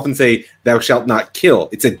 people often say, "Thou shalt not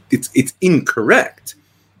kill." It's incorrect,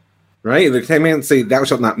 right? The Ten Commandments say, "Thou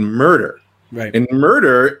shalt not murder," right? And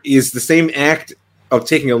murder is the same act of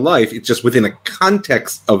taking a life. It's just within a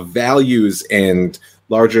context of values and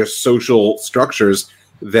larger social structures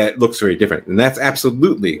that looks very different. And that's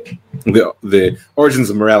absolutely the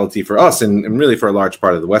origins of morality for us and really for a large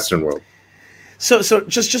part of the Western world. So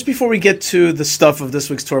just before we get to the stuff of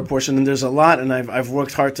this week's Torah portion, and there's a lot, and I've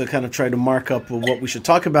worked hard to kind of try to mark up what we should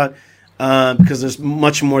talk about. because there's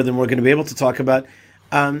much more than we're going to be able to talk about.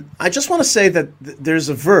 I just want to say that there's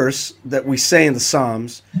a verse that we say in the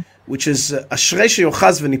Psalms, which is Ashrei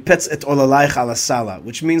sheyochaz v'nipetz et olalayich ala sala,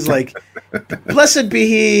 which means like, blessed be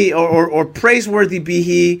he, or praiseworthy be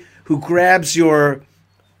he who grabs your,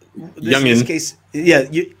 youngin. In this case,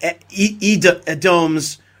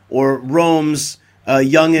 Edom's or Rome's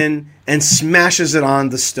youngin and smashes it on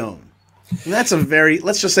the stone. And that's a very,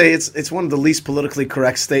 let's just say it's one of the least politically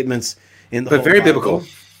correct statements in the whole very Bible. biblical.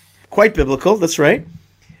 Quite biblical, that's right.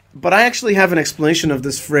 But I actually have an explanation of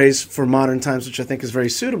this phrase for modern times, which I think is very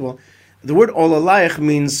suitable. The word olalayich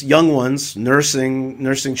means young ones,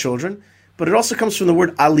 nursing children, but it also comes from the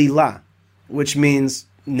word alilah, which means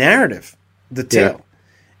narrative, the tale.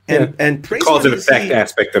 Yeah. And Cause and praiseworthy is effect he.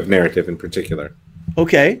 aspect of narrative in particular.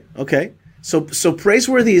 Okay. So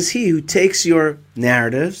praiseworthy is he who takes your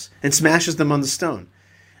narratives and smashes them on the stone.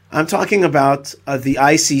 I'm talking about the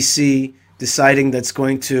ICC deciding that's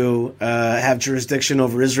going to have jurisdiction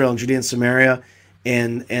over Israel and Judea and Samaria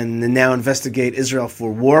and now investigate Israel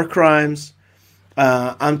for war crimes.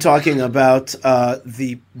 I'm talking about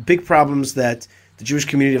the big problems that the Jewish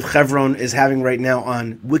community of Hebron is having right now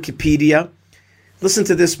on Wikipedia. Listen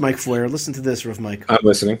to this, Mike Feuer. Listen to this, Rav Mike. I'm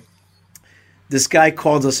listening. This guy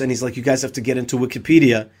called us and he's like, you guys have to get into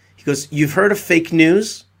Wikipedia. He goes, you've heard of fake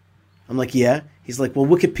news? I'm like, yeah. He's like, well,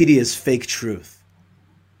 Wikipedia is fake truth.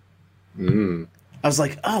 I was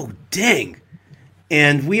like, oh, dang.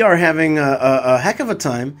 And we are having a heck of a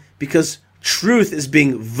time because truth is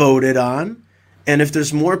being voted on. And if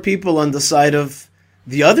there's more people on the side of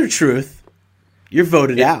the other truth, you're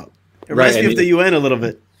voted out. It reminds me of the UN a little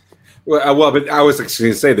bit. Well, but I was actually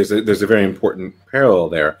going to say there's a very important parallel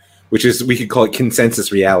there, which is we could call it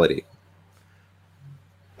consensus reality.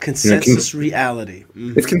 Consensus reality.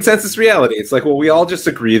 Mm-hmm. It's consensus reality. It's like, well, we all just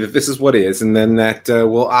agree that this is what is, and then that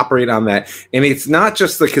we'll operate on that. And it's not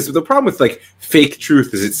just like, because the problem with like fake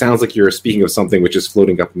truth is it sounds like you're speaking of something which is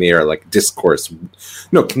floating up in the air, like discourse.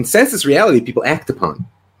 No, consensus reality people act upon.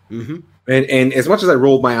 Mm-hmm. And as much as I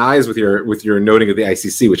rolled my eyes with your noting of the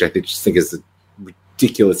ICC, which I just think is a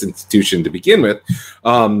ridiculous institution to begin with,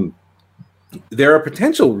 there are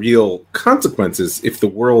potential real consequences if the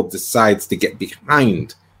world decides to get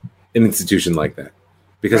behind an institution like that,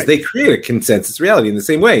 because they create a consensus reality. In the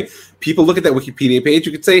same way, people look at that Wikipedia page,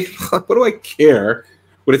 you could say, what do I care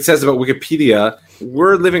what it says about Wikipedia?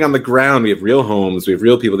 We're living on the ground. We have real homes. We have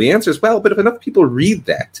real people. The answer is, well, but if enough people read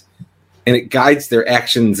that and it guides their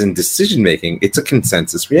actions and decision-making, it's a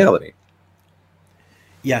consensus reality.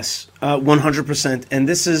 Yes, 100%. And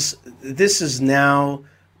this is now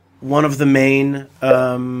one of the main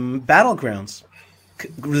battlegrounds.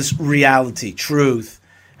 This reality, truth,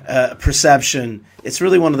 perception. It's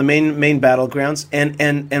really one of the main battlegrounds.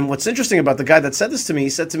 And what's interesting about the guy that said this to me,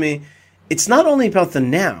 he said to me, it's not only about the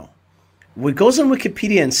now. What goes on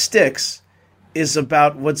Wikipedia and sticks is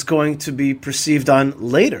about what's going to be perceived on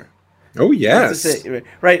later. Oh, yes.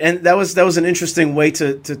 Right. And that was an interesting way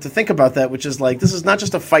to think about that, which is like, this is not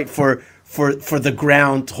just a fight for the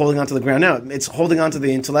ground, holding on to the ground now. It's holding on to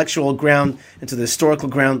the intellectual ground and to the historical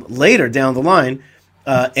ground later down the line,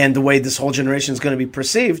 and the way this whole generation is going to be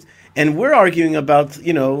perceived. And we're arguing about, street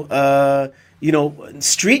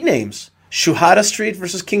names. Shuhada Street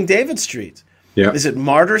versus King David Street. Yeah. Is it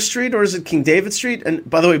Martyr Street or is it King David Street? And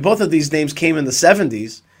by the way, both of these names came in the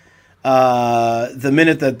 70s. The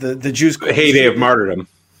minute that the Jews the heyday of martyrdom.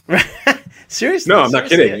 Seriously? No, I'm not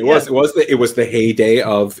kidding. Yeah, it was the heyday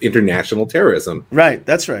of international terrorism. Right.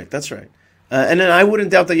 That's right. And then I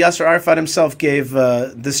wouldn't doubt that Yasser Arafat himself gave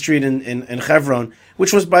the street in Hebron,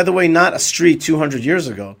 which was, by the way, not a street 200 years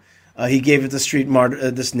ago. He gave it the street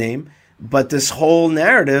this name. But this whole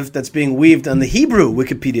narrative that's being weaved on the Hebrew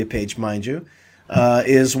Wikipedia page, mind you,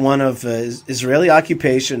 is one of Israeli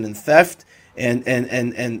occupation and theft,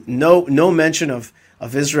 and no mention of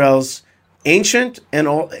Israel's ancient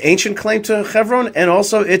claim to Hebron, and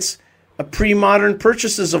also its pre-modern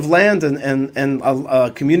purchases of land and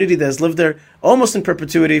a community that has lived there almost in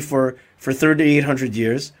perpetuity for 3,800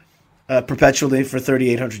 years, perpetually for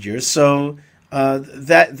 3,800 years. So.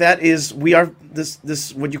 That is, we are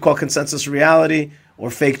this what you call consensus reality or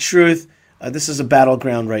fake truth. This is a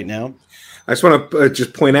battleground right now. I just want to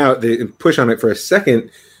just point out push on it for a second,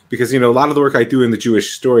 because a lot of the work I do in the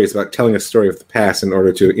Jewish story is about telling a story of the past in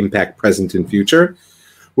order to impact present and future.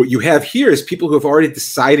 What you have here is people who have already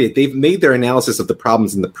decided, they've made their analysis of the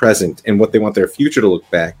problems in the present and what they want their future to look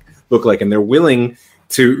like, and they're willing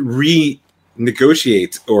to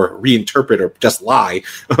negotiate or reinterpret or just lie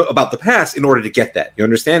about the past in order to get that. You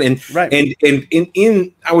understand? And right. And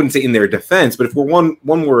in I wouldn't say in their defense, but if one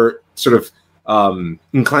were sort of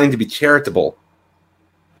inclined to be charitable,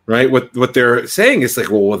 right? What they're saying is like,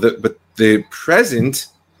 well, but the present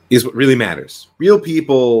is what really matters. Real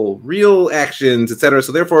people, real actions, etc.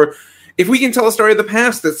 So therefore, if we can tell a story of the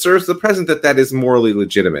past that serves the present, that is morally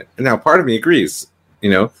legitimate. And now part of me agrees,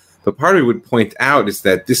 but part of me would point out is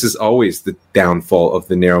that this is always the downfall of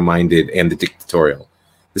the narrow-minded and the dictatorial.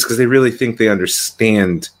 It's because they really think they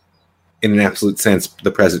understand, in an absolute sense,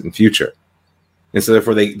 the present and future. And so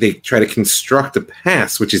therefore they try to construct a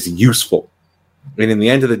past which is useful. And in the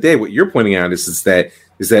end of the day, what you're pointing out is that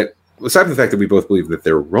aside from the fact that we both believe that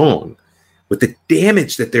they're wrong, but the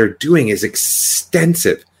damage that they're doing is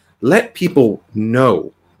extensive. Let people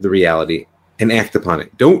know the reality and act upon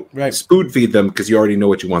it. Don't spoon feed them because you already know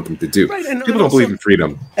what you want them to do. Right, and people don't believe in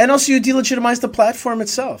freedom. And also you delegitimize the platform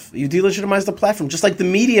itself. You delegitimize the platform, just like the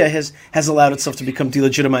media has allowed itself to become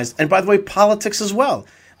delegitimized. And by the way, politics as well.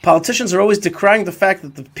 Politicians are always decrying the fact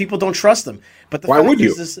that the people don't trust them. But why would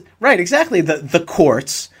you? Right, exactly. The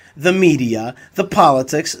courts, the media, the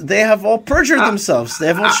politics, they have all perjured themselves. They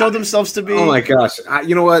have all showed themselves to be... Oh my gosh.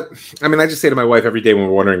 You know what? I mean, I just say to my wife every day when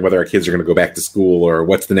we're wondering whether our kids are going to go back to school or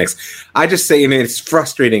what's the next. I just say, and it's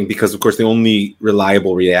frustrating because, of course, the only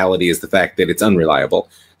reliable reality is the fact that it's unreliable.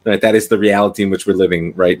 Right? That is the reality in which we're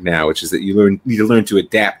living right now, which is that you need to learn to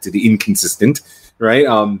adapt to the inconsistent, right?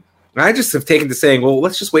 I just have taken to saying, well,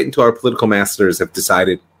 let's just wait until our political masters have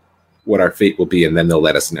decided what our fate will be, and then they'll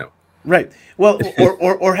let us know. Right. Well,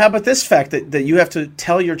 or how about this fact that you have to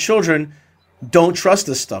tell your children, don't trust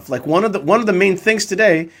this stuff. Like one of the main things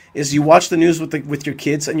today is you watch the news with your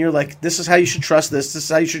kids, and you're like, this is how you should trust this. This is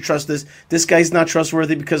how you should trust this. This guy's not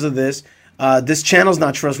trustworthy because of this. This channel's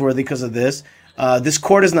not trustworthy because of this. This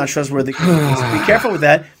court is not trustworthy. So be careful with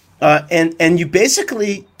that. And you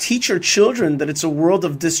basically teach your children that it's a world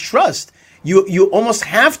of distrust. You almost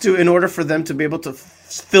have to, in order for them to be able to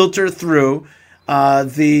filter through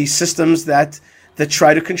the systems that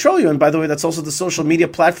try to control you. And by the way, that's also the social media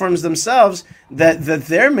platforms themselves that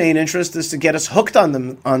their main interest is to get us hooked on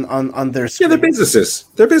them on their screen. Yeah,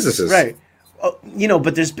 they're businesses. Right.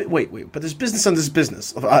 But there's business on this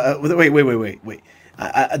business. Wait.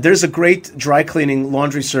 There's a great dry cleaning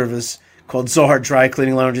laundry service called Zohar Dry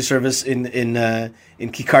Cleaning Laundry Service in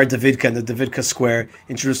Kikar Davidka, in the Davidka Square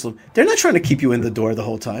in Jerusalem. They're not trying to keep you in the door the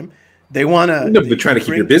whole time. They want to. No, they're trying to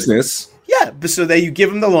keep your business. Yeah, so that you give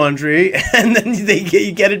them the laundry and then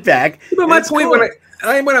you get it back. But my point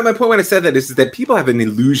when I said that is that people have an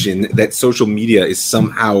illusion that social media is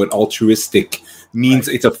somehow an altruistic means.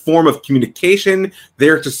 Right. It's a form of communication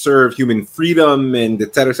there to serve human freedom and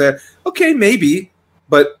et cetera, et cetera. Okay, maybe,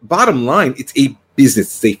 but bottom line, it's a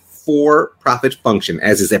business. It's a for-profit function,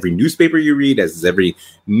 as is every newspaper you read, as is every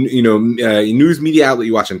news media outlet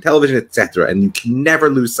you watch on television, etc. And you can never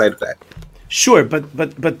lose sight of that. Sure,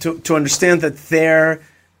 but to understand that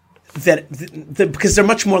because they're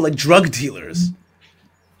much more like drug dealers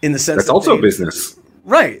in the sense that's also a business,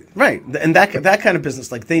 right, and that kind of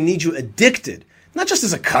business, like they need you addicted, not just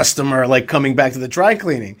as a customer, like coming back to the dry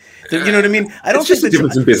cleaning. You know what I mean? I don't think it's just a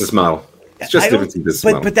difference in business model. It's just difference in business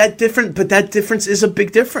model. But that difference is a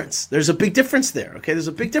big difference. There's a big difference there. Okay, there's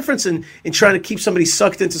a big difference in trying to keep somebody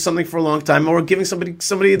sucked into something for a long time, or giving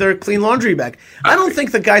somebody their clean laundry back. I don't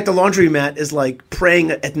think the guy at the laundromat is like praying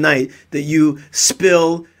at night that you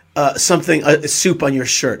spill soup on your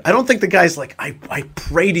shirt. I don't think the guy's like, I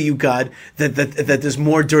pray to you, God, that there's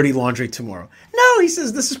more dirty laundry tomorrow. No, he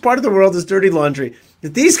says this is part of the world, is dirty laundry.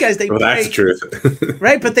 These guys, they pray. That's the truth.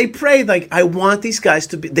 Right, but they pray, like, I want these guys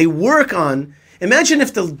to be, they work on, imagine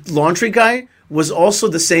if the laundry guy was also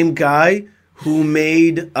the same guy who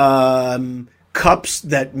made cups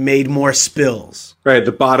that made more spills. Right,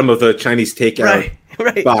 the bottom of the Chinese takeout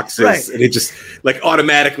boxes. And it just like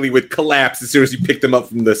automatically would collapse as soon as you pick them up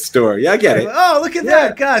from the store. Yeah, I get it. Oh, look at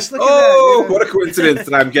that. Gosh, look at that. Oh, what a coincidence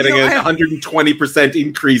that I'm getting a 120%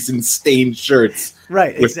 increase in stained shirts.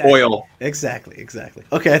 Right, with oil. Exactly.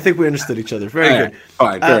 Okay, I think we understood each other. Very good.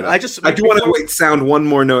 Fine, fair enough. I do want to sound one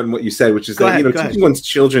more note in what you said, which is that teaching one's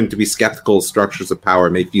children to be skeptical of structures of power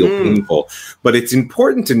may feel painful, but it's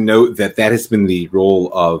important to note that has been the role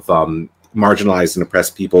of marginalized and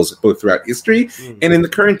oppressed peoples both throughout history and in the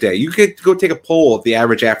current day. You could go take a poll of the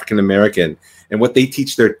average African American and what they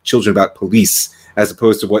teach their children about police, as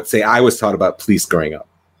opposed to what, say, I was taught about police growing up.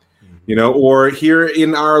 Or here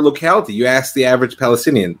in our locality, you ask the average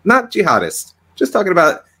Palestinian, not jihadist, just talking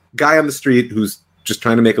about guy on the street who's just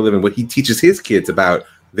trying to make a living, what he teaches his kids about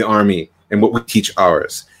the army and what we teach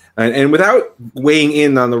ours. And without weighing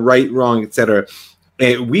in on the right, wrong, etc.,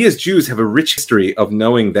 we as Jews have a rich history of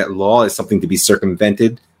knowing that law is something to be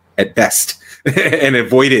circumvented at best. and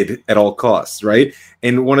avoided at all costs, right?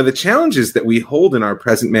 And one of the challenges that we hold in our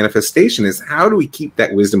present manifestation is how do we keep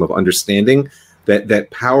that wisdom of understanding that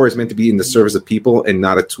power is meant to be in the service of people and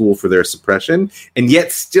not a tool for their suppression, and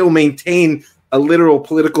yet still maintain a literal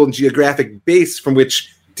political and geographic base from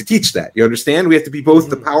which to teach that. You understand? We have to be both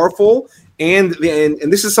the powerful and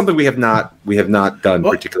this is something we have not done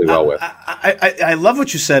particularly well with. I love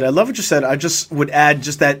what you said. I just would add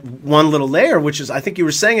just that one little layer, which is, I think you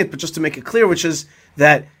were saying it, but just to make it clear, which is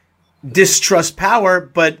that distrust power,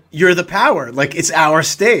 but you're the power. Like, it's our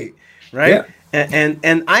state, right? Yeah.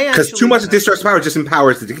 And I actually, because too much distrust power just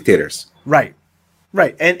empowers the dictators. Right.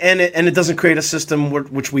 And it doesn't create a system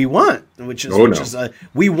which we want, which is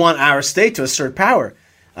we want our state to assert power.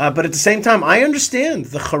 But at the same time, I understand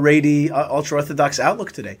the Haredi ultra-Orthodox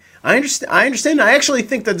outlook today. I understand. I actually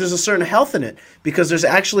think that there's a certain health in it, because there's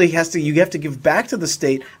actually you have to give back to the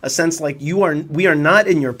state a sense like we are not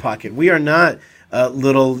in your pocket. We are not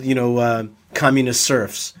little communist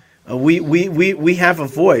serfs. We have a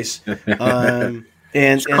voice.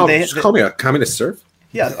 And call me a communist serf.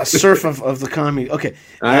 Yeah, a serf of the commie. Okay.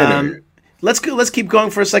 Let's keep going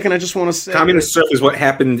for a second. I just want to say communist serf is what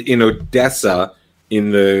happened in Odessa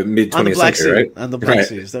in the mid-20th century, right? On the Black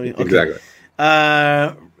Sea. Okay. Exactly.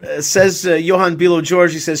 Says Johan Bilo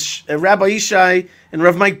George, he says, Rabbi Yishai and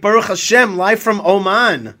Rav Mike Baruch Hashem, live from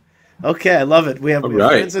Oman. Okay, I love it. We have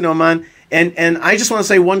friends in Oman. And I just want to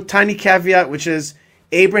say one tiny caveat, which is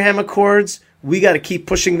Abraham Accords, we got to keep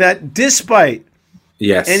pushing that despite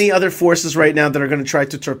any other forces right now that are going to try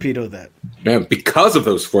to torpedo that. Yeah, because of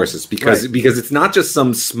those forces, because it's not just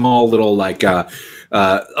some small little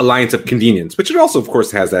alliance of convenience, which it also, of course,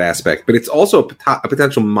 has that aspect, but it's also a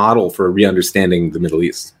potential model for re-understanding the Middle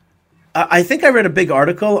East. I think I read a big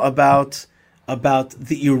article about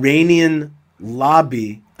the Iranian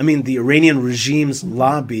lobby. I mean, the Iranian regime's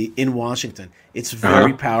lobby in Washington. It's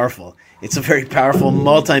very powerful. It's a very powerful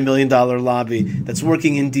multi-million-dollar lobby that's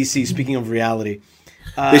working in D.C., speaking of reality.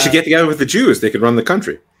 They should get together with the Jews. They could run the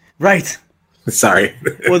country. Right. Sorry.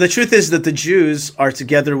 Well, the truth is that the Jews are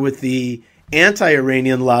together with the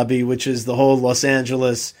anti-Iranian lobby, which is the whole Los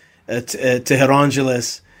Angeles,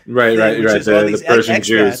 Tehrangeles. Right. The Persian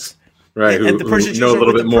Jews. Right, who know a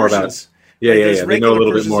little bit more about it. Yeah. They know a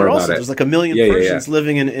little bit more about it. There's like 1 million Persians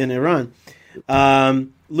living in Iran.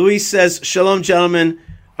 Luis says, Shalom, gentlemen.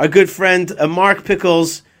 Our good friend Mark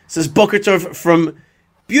Pickles says, Boker Tov from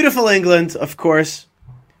beautiful England, of course.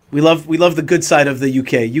 We love the good side of the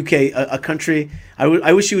UK. UK, a country.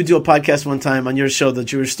 I wish you would do a podcast one time on your show, The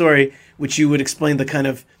Jewish Story, which you would explain the kind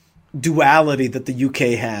of duality that the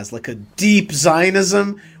UK has, like a deep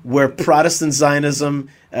Zionism where Protestant Zionism,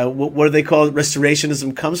 what they call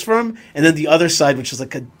Restorationism, comes from, and then the other side, which is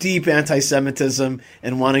like a deep anti-Semitism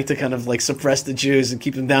and wanting to kind of like suppress the Jews and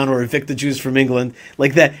keep them down or evict the Jews from England,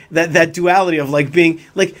 like that duality of like being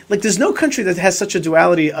like there's no country that has such a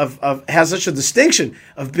duality of has such a distinction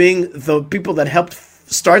of being the people that helped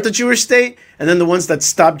start the Jewish state and then the ones that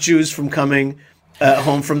stopped Jews from coming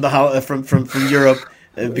home from from Europe.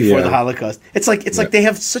 Before the Holocaust, it's like they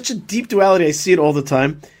have such a deep duality. I see it all the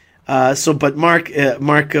time. But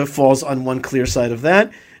Mark falls on one clear side of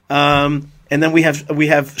that. And then we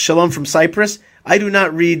have Shalom from Cyprus. I do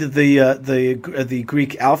not read the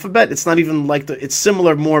Greek alphabet. It's not even like it's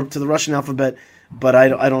similar more to the Russian alphabet, but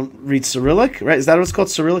I don't read Cyrillic. Right? Is that what it's called?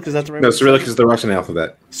 Cyrillic? Is that the right? No, Cyrillic is the Russian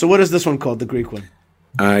alphabet. So what is this one called? The Greek one?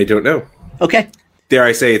 I don't know. Okay. Dare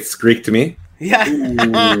I say it's Greek to me? Yeah.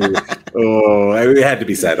 It had to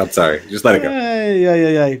be said. I'm sorry. Just let it go.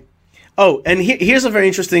 Yeah. Oh, and here's a very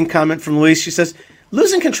interesting comment from Louise. She says,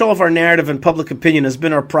 losing control of our narrative and public opinion has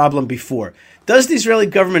been our problem before. Does the Israeli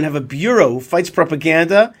government have a bureau who fights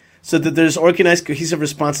propaganda so that there's organized, cohesive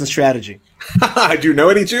response and strategy? Do you know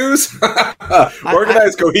any Jews?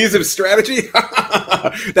 Organized, cohesive strategy?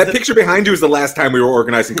 That picture behind you is the last time we were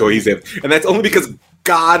organized and cohesive. And that's only because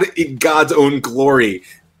God, in God's own glory,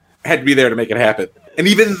 had to be there to make it happen. And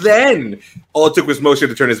even then, all it took was Moshe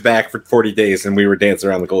to turn his back for 40 days, and we were dancing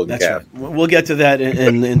around the golden calf. Right. We'll get to that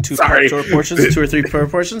in two or three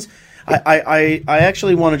portions. I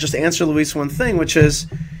actually want to just answer Luis one thing, which is,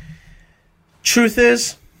 truth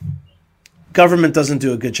is, government doesn't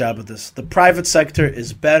do a good job of this. The private sector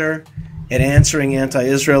is better at answering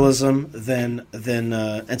anti-Israelism than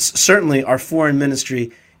and certainly our foreign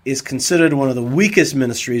ministry is considered one of the weakest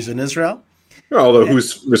ministries in Israel. Although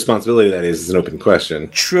whose responsibility that is an open question.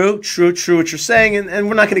 True what you're saying, and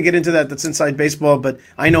we're not going to get into that. That's inside baseball, but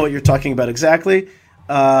I know what you're talking about exactly.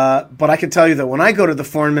 But I can tell you that when I go to the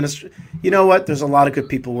foreign ministry, you know what? There's a lot of good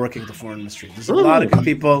people working at the foreign ministry. There's a lot of good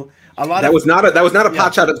people. That was not a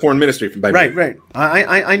pot shot at the foreign ministry. Right.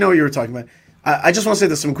 I know what you were talking about. I just want to say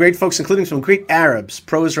there's some great folks, including some great Arabs,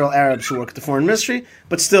 pro-Israel Arabs, who work at the foreign ministry.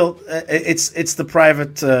 But still, it's the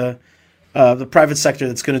private sector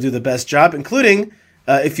that's going to do the best job. Including,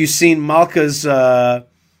 if you've seen Malka's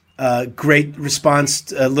great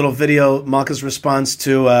response, little video, Malka's response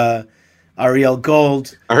to Ariel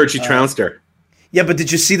Gold. I heard she trounced her. Yeah, but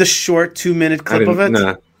did you see the short 2-minute clip of it?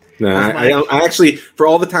 No. I actually, for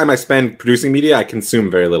all the time I spend producing media, I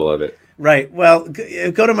consume very little of it. Right. Well,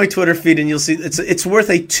 go to my Twitter feed and you'll see it's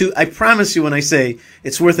worth I promise you when I say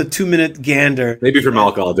it's worth a 2-minute gander. Maybe for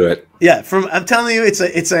Malka, I'll do it. Yeah. I'm telling you, it's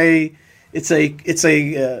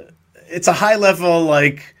a high level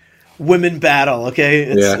like women battle. Okay.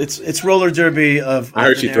 It's roller derby of. I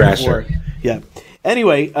heard she thrashed her. Yeah.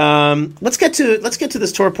 Anyway, let's get to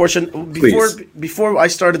this Torah portion. Before I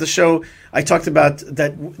started the show, I talked about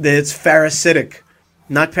that it's pharisaic,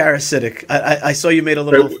 not parasitic. I saw you made a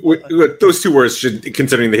little. Those two words should,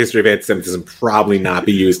 considering the history of anti-Semitism, probably not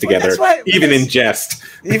be used together, even in jest.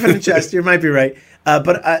 Even in jest, you might be right. But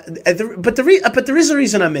there is a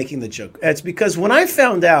reason I'm making the joke. It's because when I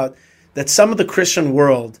found out that some of the Christian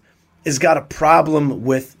world has got a problem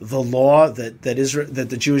with the law that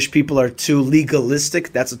the Jewish people are too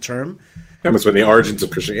legalistic. That's a term. That was when the origins of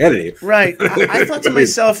Christianity. Right. I thought to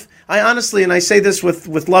myself, I honestly, and I say this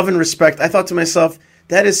with love and respect, I thought to myself,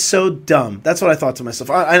 that is so dumb. That's what I thought to myself.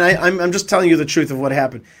 I'm just telling you the truth of what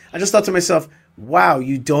happened. I just thought to myself, wow,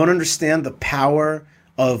 you don't understand the power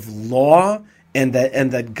of law and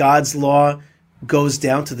that God's law goes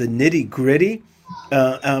down to the nitty gritty.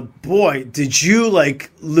 Boy, did you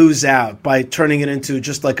lose out by turning it into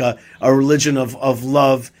just like a religion of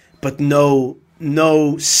love, but no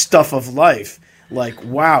stuff of life.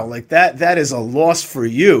 Wow, that is a loss for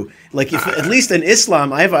you. If at least in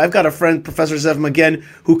Islam, I've got a friend, Professor Zev Magen,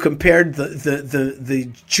 who compared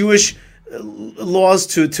the Jewish laws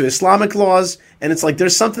to Islamic laws, and it's like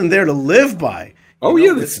there's something there to live by. Oh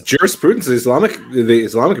yeah, this jurisprudence, the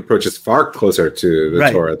Islamic approach is far closer to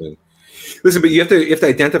the Torah than. Listen, but you have to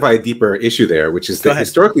identify a deeper issue there, which is that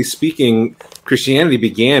historically speaking, Christianity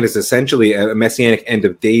began as essentially a messianic end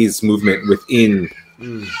of days movement within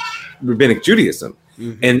rabbinic Judaism,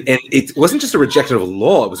 and it wasn't just a rejection of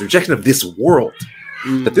law; it was a rejection of this world.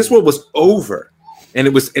 That this world was over, and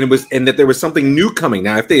that there was something new coming.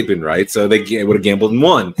 Now, if they had been right, so they would have gambled and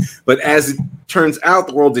won. But as it turns out,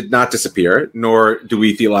 the world did not disappear, nor do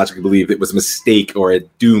we theologically believe it was a mistake or a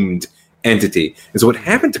doomed entity. And so what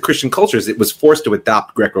happened to Christian culture is it was forced to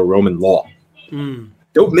adopt Greco-Roman law.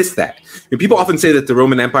 Don't miss that. And people often say that the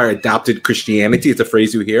Roman Empire adopted Christianity. It's a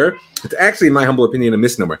phrase you hear. It's actually, in my humble opinion, a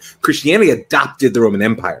misnomer. Christianity adopted the Roman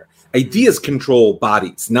Empire. Ideas control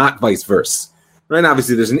bodies, not vice versa. Right?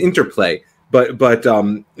 Obviously, there's an interplay, but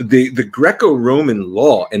the Greco-Roman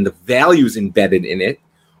law and the values embedded in it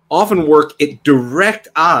often work at direct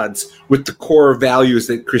odds with the core values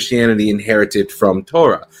that Christianity inherited from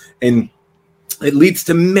Torah. And it leads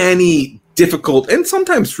to many difficult and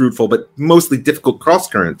sometimes fruitful, but mostly difficult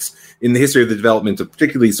cross-currents in the history of the development of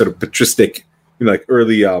particularly sort of patristic,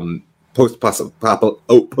 early post-apostolic,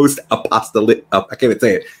 I can't even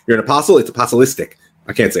say it. You're an apostle, it's apostolistic.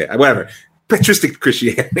 I can't say it. Whatever. Patristic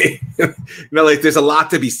Christianity. There's a lot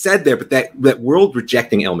to be said there, but that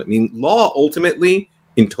world-rejecting element. I mean, law ultimately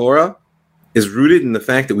in Torah is rooted in the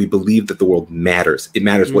fact that we believe that the world matters. It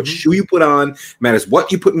matters what shoe you put on. It matters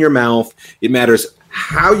what you put in your mouth. It matters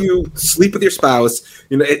how you sleep with your spouse.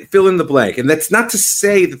 Fill in the blank. And that's not to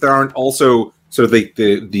say that there aren't also sort of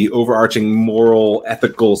the overarching moral,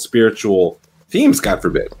 ethical, spiritual themes, God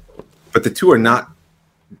forbid. But the two are not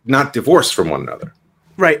divorced from one another.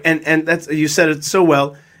 Right. And that's, you said it so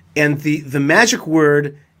well. And the magic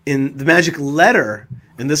word in the magic letter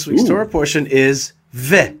in this week's Torah portion is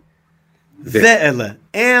ve. Ve'ele.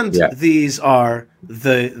 And these are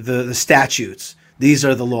the statutes. These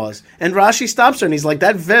are the laws. And Rashi stops her and he's like,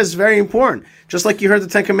 that ve is very important. Just like you heard the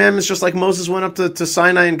Ten Commandments, just like Moses went up to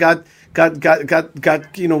Sinai and got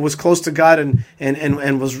was close to God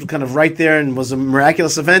and was kind of right there and was a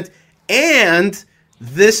miraculous event. And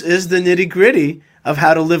this is the nitty gritty of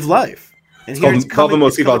how to live life. And here it's coming.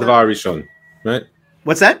 Right?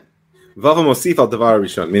 What's that? Vava Mosif al Davar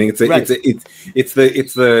Rishon, meaning it's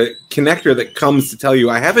the connector that comes to tell you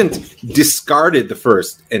I haven't discarded the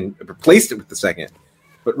first and replaced it with the second,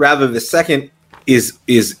 but rather the second is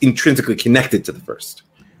intrinsically connected to the first.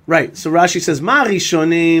 Right. So Rashi says Ma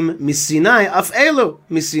Rishonim Misinai Af Elu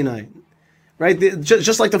Misinai. Right.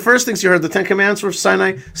 Just like the first things you heard, the Ten Commandments were from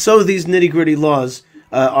Sinai, so these nitty gritty laws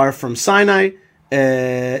are from Sinai.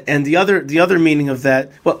 And the other meaning of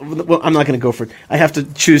that, well, I'm not going to go for it. I have to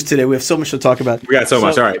choose today. We have so much to talk about. We got so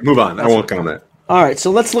much. All right, move on. I won't comment. All right,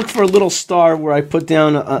 so let's look for a little star where I put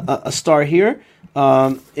down a star here.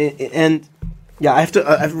 And yeah, I have to.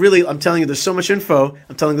 I'm telling you, there's so much info.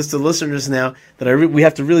 I'm telling this to the listeners now that we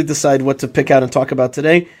have to really decide what to pick out and talk about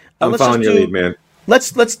today. I'm following your lead, man.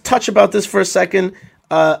 Let's touch about this for a second.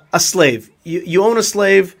 A slave. You own a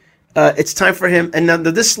slave. It's time for him. And now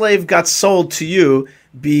this slave got sold to you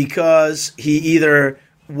because he either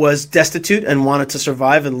was destitute and wanted to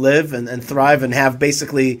survive and live and thrive and have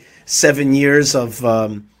basically 7 years of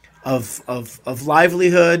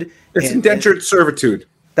livelihood. It's indentured servitude.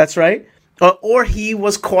 That's right. Or he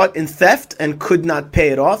was caught in theft and could not pay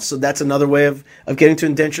it off. So that's another way of getting to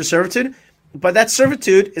indentured servitude. But that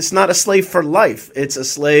servitude, it's not a slave for life. It's a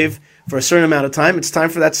slave for a certain amount of time. It's time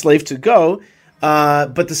for that slave to go.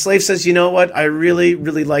 But the slave says, you know what? I really,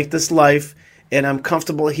 really like this life, and I'm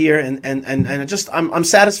comfortable here, and I'm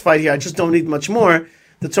satisfied here. I just don't need much more.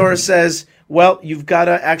 The Torah says, well, you've got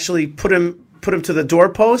to actually put him to the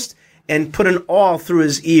doorpost and put an awl through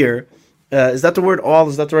his ear. Is that the word awl?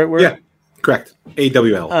 Is that the right word? Yeah, correct.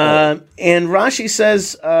 AWL. And Rashi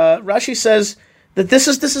says that this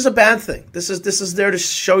is a bad thing. This is there to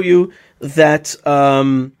show you that.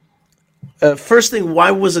 First thing,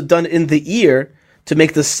 why was it done in the ear to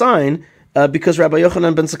make the sign? Because Rabbi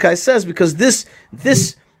Yochanan ben Zakkai says, because this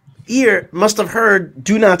ear must have heard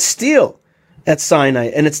 "do not steal" at Sinai,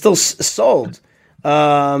 and it's still sold.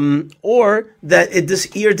 Or that this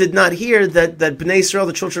ear did not hear that Bnei Israel,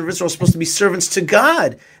 the children of Israel, are supposed to be servants to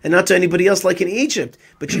God and not to anybody else like in Egypt.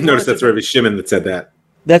 But you notice that's Rabbi Shimon that said that.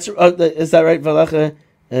 That's is that right? Valacha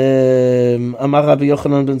Amar Rabbi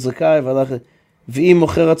Yochanan ben Zakkai Valacha V'im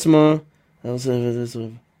mocher atzmo. Rabbi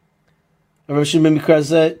Shimon במקרה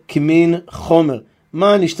הזה כמין חומר.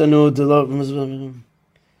 מה נשתנו דלא...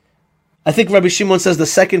 I think Rabbi Shimon says the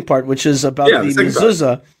second part, which is about the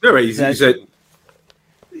mezuzah. No, right. You said...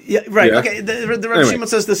 Yeah, right. Yeah. Okay. The Rabbi Shimon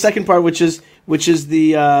says the second part, which is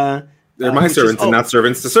the... They're my servants and not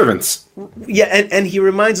servants to servants. Yeah, and he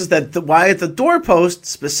reminds us that why at the doorpost,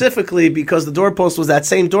 specifically because the doorpost was that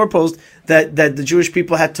same doorpost that the Jewish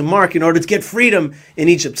people had to mark in order to get freedom in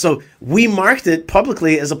Egypt. So we marked it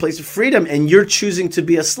publicly as a place of freedom, and you're choosing to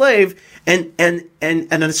be a slave, and in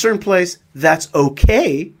a certain place, that's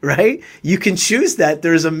okay, right? You can choose that.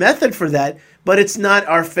 There's a method for that, but it's not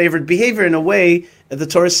our favorite behavior. In a way, the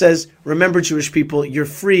Torah says, remember, Jewish people, you're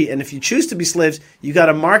free, and if you choose to be slaves, you got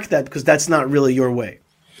to mark that because that's not really your way.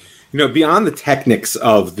 You know, beyond the techniques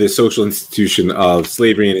of the social institution of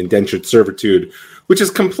slavery and indentured servitude, which is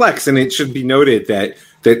complex, and it should be noted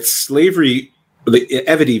that slavery, the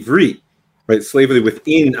Evet Ivri, right, slavery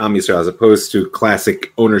within Am Yisrael, as opposed to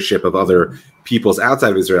classic ownership of other peoples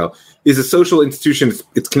outside of Israel, is a social institution.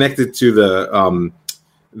 It's connected to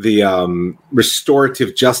the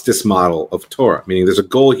restorative justice model of Torah, meaning there's a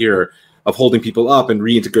goal here of holding people up and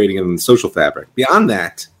reintegrating them in the social fabric. Beyond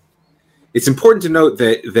that, it's important to note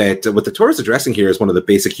that what the Torah is addressing here is one of the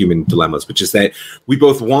basic human dilemmas, which is that we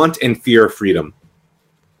both want and fear freedom.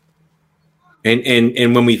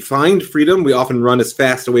 And when we find freedom, we often run as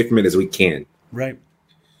fast away from it as we can. Right.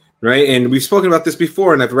 Right. And we've spoken about this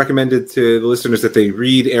before, and I've recommended to the listeners that they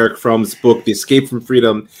read Eric Fromm's book, The Escape from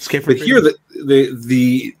Freedom. Here,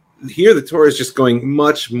 here the Torah is just going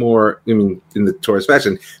much more, I mean, in the Torah's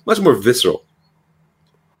fashion, much more visceral,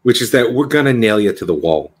 which is that we're going to nail you to the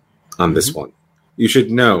wall on this one. You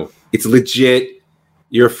should know it's legit.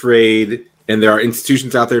 You're afraid, and there are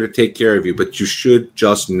institutions out there to take care of you, but you should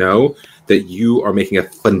just know that you are making a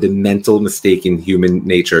fundamental mistake in human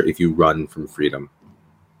nature if you run from freedom.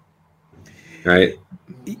 Right?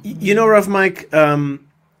 You know, Rav Mike, one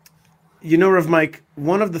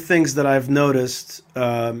of the things that I've noticed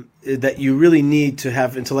that you really need to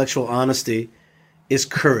have intellectual honesty is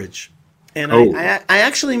courage. And I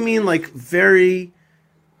actually mean like very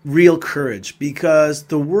real courage, because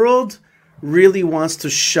the world really wants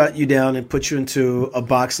to shut you down and put you into a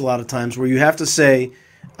box a lot of times where you have to say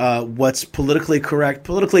what's politically correct.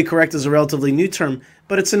 Politically correct is a relatively new term,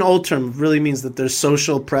 but it's an old term. It really means that there's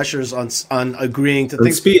social pressures on agreeing to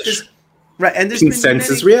things. Speech. Right, and there's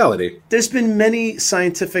consensus reality. There's been many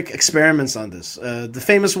scientific experiments on this. The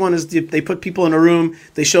famous one is they put people in a room,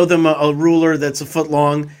 they show them a ruler that's a foot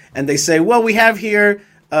long, and they say, well, we have here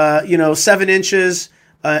 7 inches,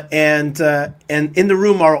 and in the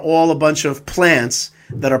room are all a bunch of plants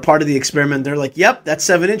that are part of the experiment. They're like, yep, that's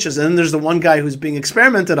 7 inches. And then there's the one guy who's being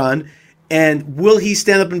experimented on, and will he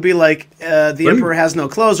stand up and be like, the emperor has no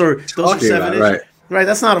clothes, or those are 7 inches? Right,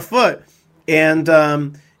 that's not a foot. And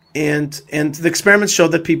the experiments showed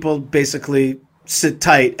that people basically sit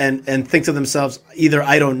tight and think to themselves, either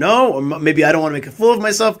I don't know, or maybe I don't want to make a fool of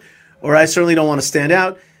myself, or I certainly don't want to stand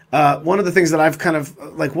out. one of the things that I've kind of,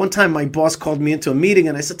 like one time my boss called me into a meeting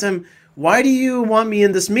and I said to him, why do you want me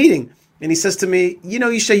in this meeting? And he says to me,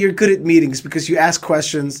 Yishay, you're good at meetings because you ask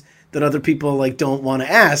questions that other people like don't want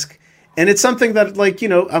to ask. And it's something that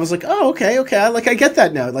I was like, oh, okay. I get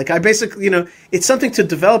that now. Like I basically, it's something to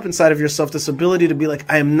develop inside of yourself, this ability to be like,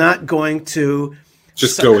 I am not going to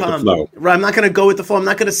just go with the flow. Right. I'm not going to go with the flow. I'm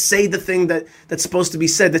not going to say the thing that's supposed to be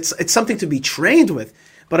said. It's something to be trained with.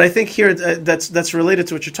 But I think here that's related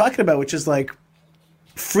to what you're talking about, which is like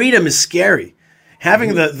freedom is scary.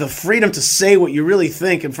 Having the freedom to say what you really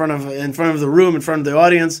think in front of the room, in front of the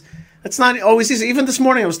audience, that's not always easy. Even this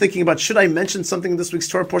morning I was thinking about, should I mention something in this week's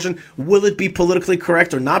Torah portion? Will it be politically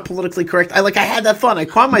correct or not politically correct? I had that thought. I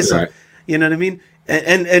caught myself. Right. You know what I mean?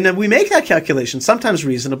 And we make that calculation, sometimes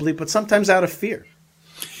reasonably, but sometimes out of fear.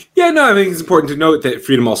 Yeah, no, I think it's important to note that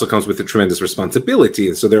freedom also comes with a tremendous responsibility.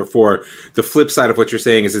 And so therefore, the flip side of what you're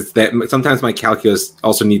saying is that sometimes my calculus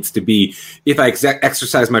also needs to be, if I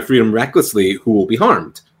exercise my freedom recklessly, who will be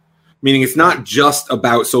harmed? Meaning it's not just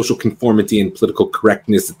about social conformity and political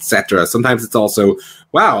correctness, etc. Sometimes it's also,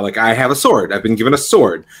 wow, like I have a sword. I've been given a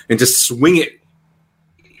sword. And to swing it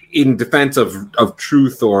in defense of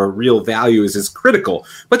truth or real values is critical.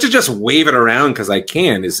 But to just wave it around because I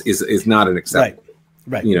can is not an acceptable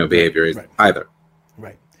behavior either.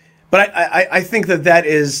 Right. But I think that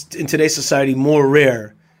is, in today's society, more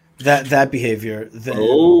rare, that behavior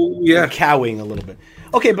than cowing a little bit.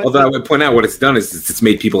 Okay, but although I would point out what it's done is it's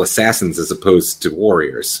made people assassins as opposed to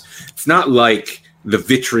warriors. It's not like the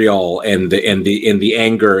vitriol and the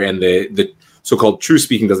anger and the so-called truth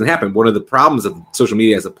speaking doesn't happen. One of the problems of social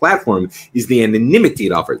media as a platform is the anonymity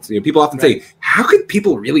it offers. People often say, "How could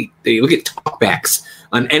people really?" They look at talkbacks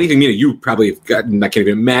on anything. You probably have gotten. I can't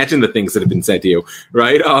even imagine the things that have been said to you,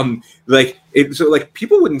 right?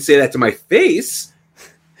 People wouldn't say that to my face.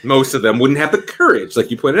 Most of them wouldn't have the courage, like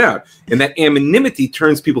you pointed out. And that anonymity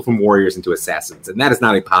turns people from warriors into assassins. And that is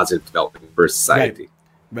not a positive development for society.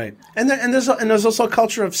 Right. And there's also a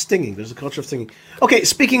culture of stinging. There's a culture of stinging. Okay,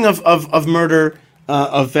 speaking of murder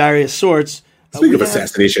of various sorts. Speaking of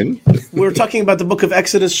assassination. We're talking about the book of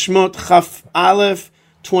Exodus, Shmot, Chaf Aleph,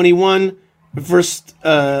 21, verse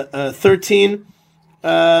 13.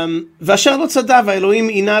 A person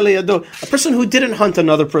who didn't hunt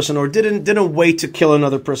another person or didn't wait to kill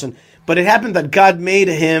another person, but it happened that God made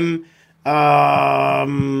him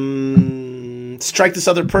strike this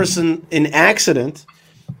other person in accident.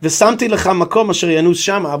 I'm going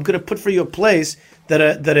to put for you a place that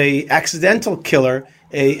a accidental killer,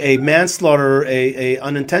 a manslaughter, a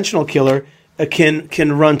unintentional killer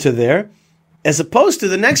can run to there. As opposed to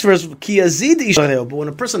the next verse, but when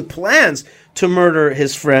a person plans to murder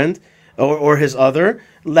his friend or his other,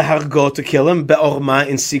 lehargo, to kill him, be'orma,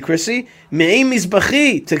 in secrecy, me'im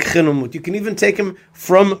mizbachi, tekchenumut. You can even take him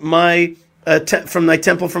from my temple, from my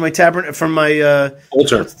tabernacle, from my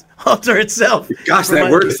altar itself. Gosh,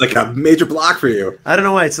 that word is like a major block for you. I don't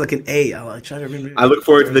know why it's like an A. I'll try to remember. I look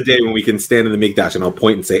forward to the day when we can stand in the Mikdash and I'll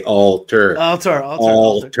point and say altar.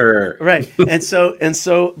 Right. and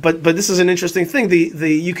so, but this is an interesting thing.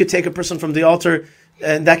 You could take a person from the altar,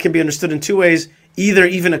 and that can be understood in two ways. Either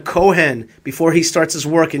even a Kohen, before he starts his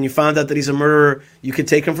work and you found out that he's a murderer, you could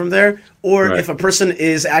take him from there. Or if a person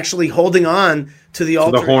is actually holding on to the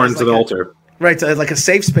altar. To the horns of the altar. Right, like a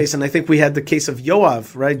safe space, and I think we had the case of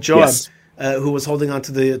Yoav, right? Joab, who was holding on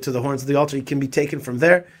to the horns of the altar. He can be taken from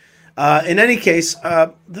there. In any case,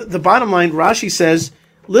 the bottom line, Rashi says,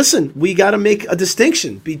 listen, we got to make a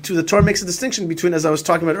distinction. The Torah makes a distinction between, as I was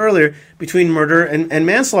talking about earlier, between murder and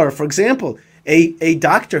manslaughter. For example, a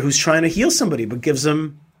doctor who's trying to heal somebody but gives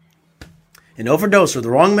them an overdose or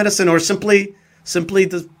the wrong medicine, or simply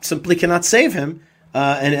cannot save him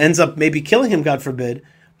and ends up maybe killing him, God forbid.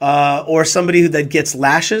 Or somebody that gets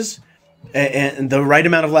lashes, and the right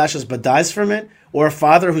amount of lashes, but dies from it. Or a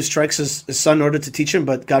father who strikes his son in order to teach him,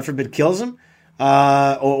 but God forbid kills him.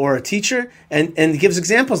 Or a teacher, and gives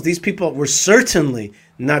examples. These people were certainly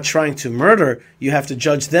not trying to murder. You have to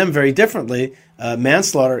judge them very differently.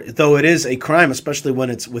 Manslaughter, though it is a crime, especially when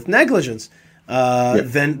it's with negligence,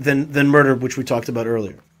 than murder, which we talked about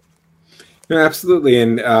earlier. No, absolutely,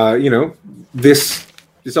 and this.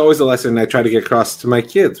 It's always a lesson I try to get across to my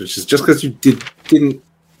kids, which is just because you didn't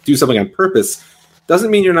do something on purpose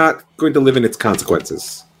doesn't mean you're not going to live in its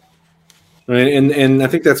consequences. Right? And I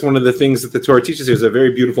think that's one of the things that the Torah teaches here is a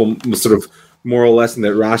very beautiful sort of moral lesson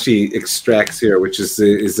that Rashi extracts here, which is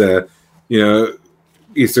a golin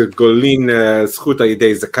zchuta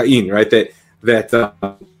yedei zakain, right?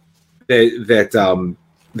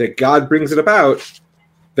 That God brings it about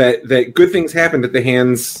that good things happen at the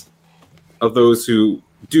hands of those who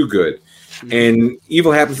do good. and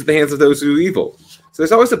evil happens at the hands of those who do evil. So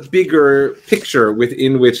there's always a bigger picture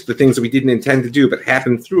within which the things that we didn't intend to do but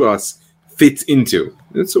happen through us fits into.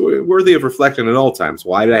 It's worthy of reflection at all times.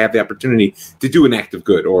 Why did I have the opportunity to do an act of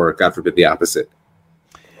good, or God forbid, the opposite?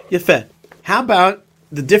 Yefeh. How about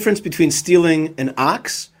the difference between stealing an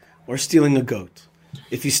ox or stealing a goat?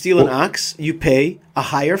 If you steal an ox, you pay a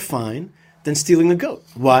higher fine than stealing a goat.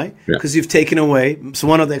 Why? Because you've taken away. So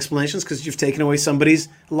one of the explanations, because you've taken away somebody's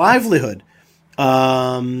livelihood.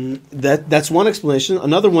 That's one explanation.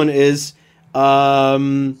 Another one is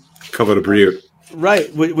Kavod Abriut.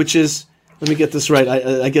 Right, which is, let me get this right.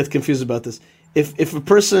 I get confused about this. If a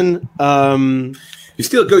person you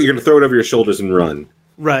steal a goat, you're going to throw it over your shoulders and run.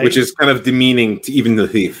 Right, which is kind of demeaning to even the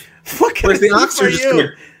thief. Whereas the ox are just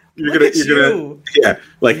you're gonna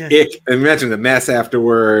ick. Imagine the mess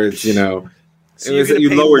afterwards. So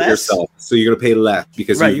you lowered yourself, so you're gonna pay less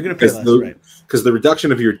because you're gonna pay less, because the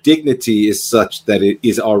reduction of your dignity is such that it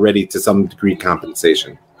is already to some degree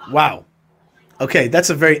compensation. Wow. Okay,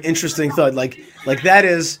 that's a very interesting thought. Like that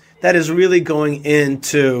is really going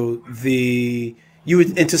into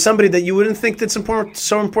into somebody that you wouldn't think that's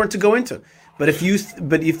so important to go into. But if you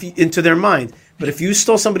into their mind. But if you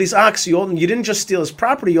stole somebody's ox, you didn't just steal his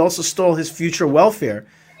property; you also stole his future welfare.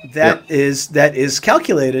 That is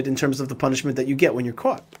calculated in terms of the punishment that you get when you're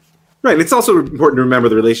caught. Right. It's also important to remember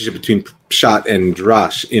the relationship between pshat and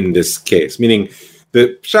drash in this case. Meaning,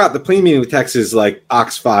 the pshat, the plain meaning of the text is like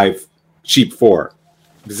ox 5, sheep 4,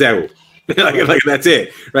 zero. like that's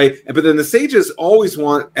it, right? But then the sages always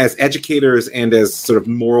want, as educators and as sort of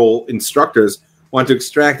moral instructors, want to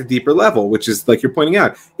extract a deeper level, which is, like you're pointing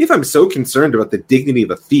out, if I'm so concerned about the dignity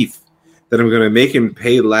of a thief that I'm going to make him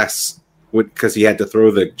pay less because he had to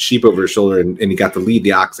throw the sheep over his shoulder and he got to lead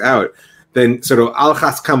the ox out, then sort of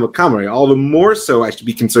al-chas kamar, all the more so I should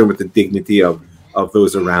be concerned with the dignity of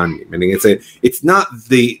those around me. Meaning it's not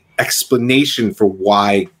the explanation for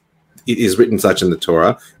why it is written such in the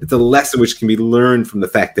Torah. It's a lesson which can be learned from the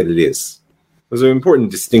fact that it is. There's an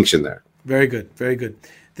important distinction there. Very good, very good.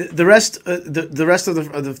 The rest of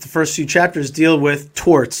the first few chapters deal with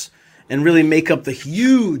torts and really make up the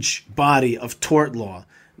huge body of tort law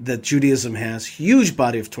that Judaism has. Huge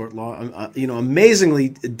body of tort law, amazingly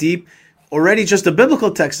deep. Already, just the biblical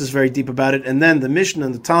text is very deep about it, and then the Mishnah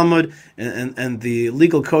and the Talmud and the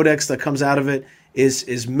legal codex that comes out of it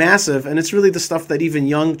is massive, and it's really the stuff that even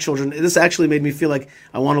young children. This actually made me feel like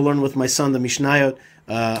I want to learn with my son the Mishnayot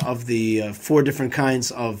of the 4 different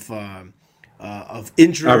kinds of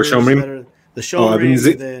injuries, the Shomrim, the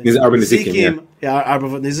Nizikim,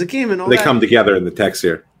 Arbavot Nizikim, and all they that. Come together in the text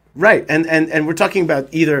here, right? And we're talking about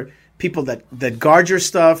either people that guard your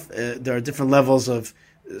stuff. There are different levels of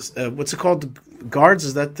what's it called? The guards?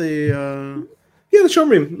 Is that the? The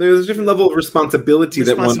Shomrim. There's a different level of responsibility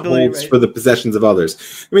that one holds for the possessions of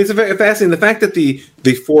others. I mean, it's fascinating. The fact that the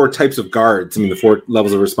 4 types of guards, the 4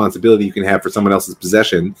 levels of responsibility you can have for someone else's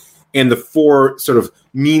possession, and the 4 sort of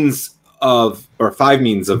means of, or 5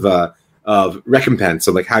 means of recompense,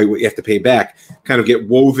 so like how you have to pay back, kind of get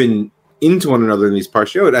woven into one another in these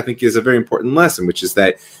parshiot, I think is a very important lesson, which is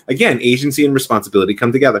that, again, agency and responsibility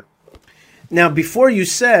come together. Now, before you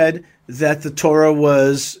said that the Torah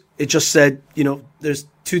it just said, there's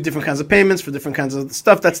 2 different kinds of payments for different kinds of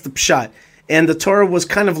stuff. That's the pshat. And the Torah was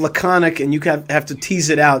kind of laconic, and you have to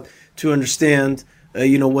tease it out to understand,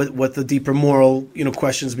 what the deeper moral,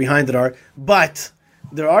 questions behind it are. But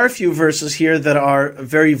there are a few verses here that are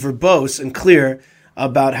very verbose and clear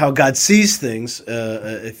about how God sees things,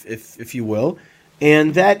 if you will.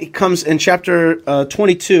 And that it comes in chapter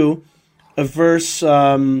 22, verse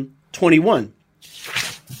 21.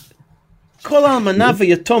 Kol almana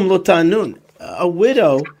v'yatom lo ta'anun. A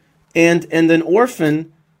widow and an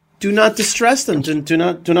orphan, do not distress them. Do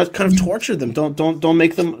not kind of torture them. Don't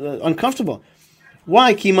make them uncomfortable.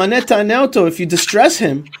 Why? Ki manet ta'aneuto. If you distress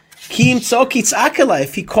him, ki imtzo kitzakela.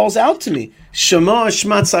 If he calls out to me, shema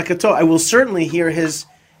shmat sakato. I will certainly hear his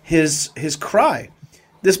cry.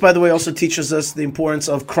 This, by the way, also teaches us the importance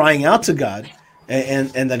of crying out to God,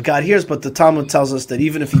 and that God hears. But the Talmud tells us that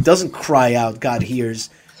even if he doesn't cry out, God hears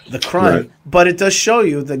the crying. Right. But it does show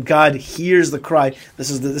you that God hears the cry. This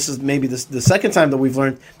is maybe the second time that we've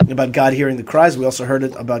learned about God hearing the cries. We also heard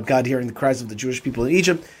it about God hearing the cries of the Jewish people in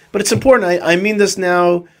Egypt. But it's important. I mean this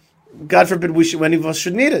now. God forbid any of us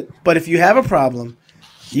should need it. But if you have a problem,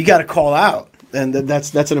 you got to call out, and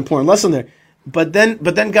that's an important lesson there. But then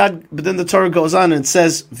the Torah goes on and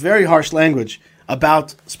says very harsh language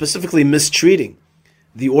about specifically mistreating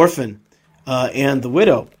the orphan and the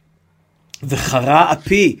widow. V'chara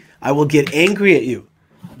api, I will get angry at you.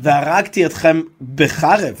 V'aragti etchem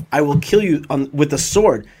becharev, I will kill you with a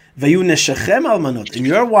sword. Vayu neshechem almanot, and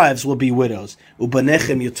your wives will be widows.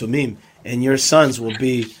 Ubanechem yutumim, and your sons will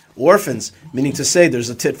be orphans. Meaning to say, there's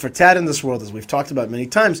a tit for tat in this world, as we've talked about many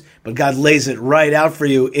times. But God lays it right out for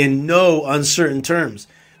you in no uncertain terms.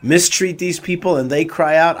 Mistreat these people, and they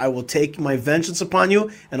cry out, I will take my vengeance upon you,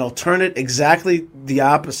 and I'll turn it exactly the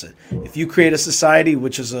opposite. If you create a society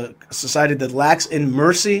which is a society that lacks in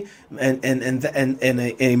mercy and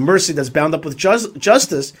a mercy that's bound up with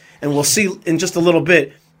justice, and we'll see in just a little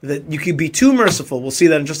bit that you can be too merciful. We'll see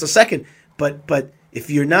that in just a second. But if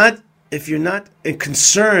you're not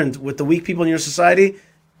concerned with the weak people in your society,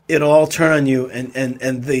 it'll all turn on you,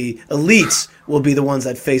 and the elites will be the ones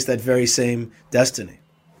that face that very same destiny.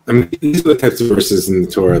 I mean, these are the types of verses in the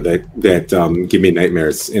Torah that give me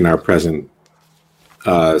nightmares in our present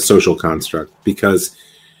social construct, because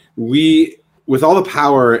we, with all the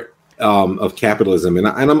power of capitalism, and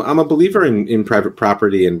I'm a believer in private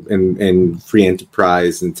property and free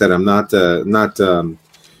enterprise, and said I'm not kofar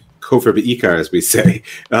be'ikar, as we say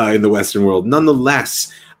in the Western world.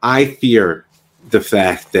 Nonetheless, I fear the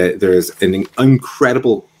fact that there's an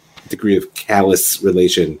incredible degree of callous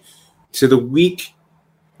relation to the weak,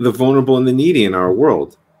 the vulnerable, and the needy in our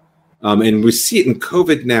world. And we see it in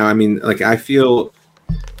COVID now. I mean, like, I feel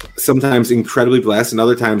sometimes incredibly blessed and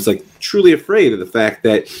other times like truly afraid of the fact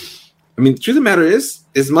that, I mean, the truth of the matter is,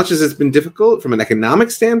 as much as it's been difficult from an economic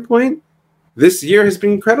standpoint, this year has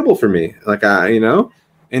been incredible for me. Like,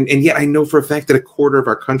 and yet I know for a fact that a quarter of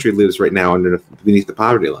our country lives right now beneath the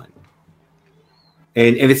poverty line.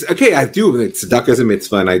 And it's okay. I do. It's tzedakah is a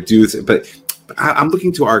mitzvah, and I do. But I'm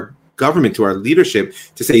looking to our government, to our leadership,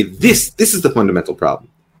 to say this is the fundamental problem.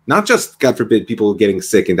 Not just, God forbid, people getting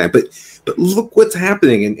sick and dying, but look what's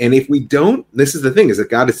happening. And if we don't, this is the thing, is that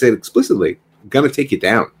God has said explicitly, I'm going to take you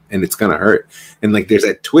down, and it's going to hurt. And like, there's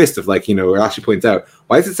that twist of like, Rashi points out,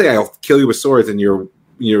 why does it say I'll kill you with swords and your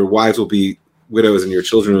wives will be widows and your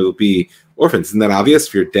children will be orphans? Isn't that obvious?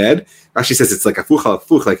 If you're dead, Rashi says it's like a fuch al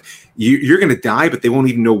fuch, like you're going to die, but they won't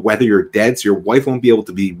even know whether you're dead. So your wife won't be able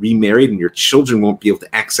to be remarried, and your children won't be able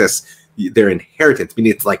to access their inheritance. I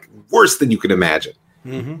mean, it's like worse than you can imagine.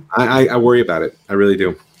 Mm-hmm. I worry about it. I really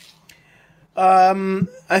do.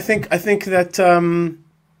 I think that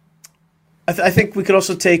I think we could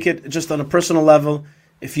also take it just on a personal level.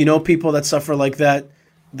 If you know people that suffer like that,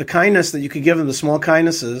 the kindness that you could give them, the small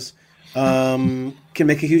kindnesses, can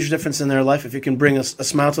make a huge difference in their life. If you can bring a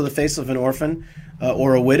smile to the face of an orphan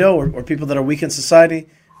or a widow or people that are weak in society,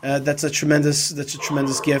 that's a tremendous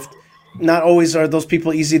gift. Not always are those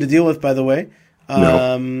people easy to deal with, by the way.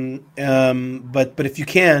 No. But if you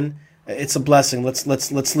can, it's a blessing.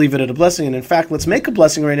 Let's leave it at a blessing. And in fact, let's make a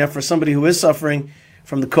blessing right now for somebody who is suffering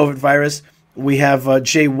from the COVID virus. We have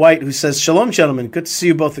Jay White, who says, "Shalom, gentlemen. Good to see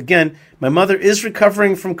you both again. My mother is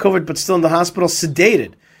recovering from COVID, but still in the hospital,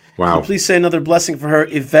 sedated. Wow. Please say another blessing for her,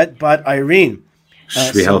 Yvette Bat Irene.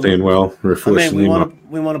 Be healthy and well. We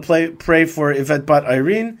want to pray for Yvette Bat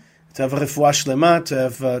Irene to have a refuah shlema, to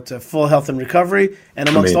have full health and recovery, and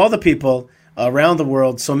amongst all the people around the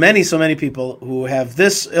world, so many people who have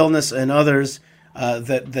this illness and others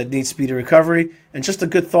that need speedy recovery. And just a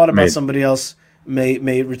good thought about somebody else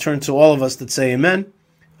may return to all of us that say amen,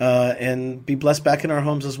 and be blessed back in our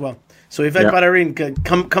homes as well. So Yvette Bat Irene,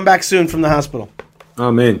 come back soon from the hospital.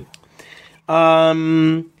 Amen.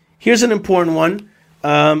 Here's an important one.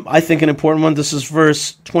 I think an important one. This is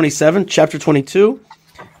verse 27, chapter 22.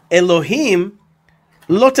 Elohim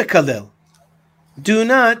lo tekalel. Do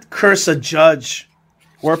not curse a judge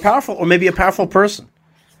or maybe a powerful person.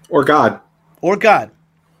 Or God.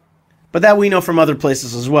 But that we know from other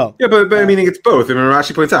places as well. Yeah, but I mean, it's both. I mean,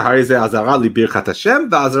 Rashi points out, azara li birchat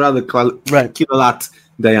Hashem, v'azara li kilalat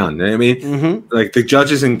dayan. I mean, like the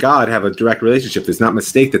judges and God have a direct relationship. There's not a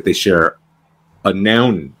mistake that they share a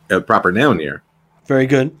proper noun here. Very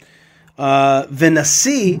good.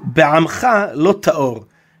 V'nasi be'amcha lo ta'or.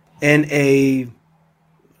 And a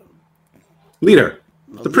leader,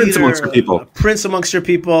 prince amongst your people. A prince amongst your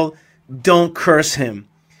people, don't curse him.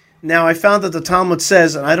 Now, I found that the Talmud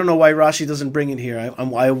says, and I don't know why Rashi doesn't bring it here.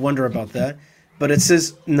 I wonder about that. But it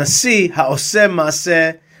says, Nasi ha'oseh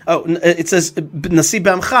ma'aseh. Oh, it says, Nasi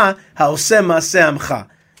b'amcha ha'oseh ma'aseh amcha.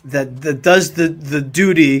 That does the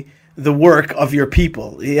duty, the work of your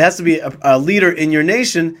people. He has to be a leader in your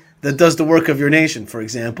nation that does the work of your nation. For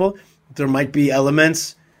example, there might be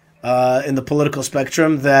elements in the political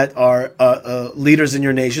spectrum that are leaders in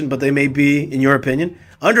your nation, but they may be, in your opinion,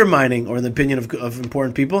 undermining, or in the opinion of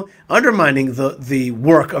important people, undermining the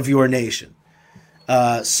work of your nation.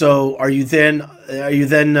 So are you then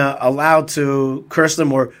allowed to curse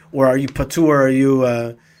them, or are you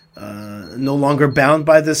patur? no longer bound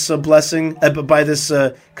by this blessing, by this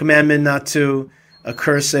commandment not to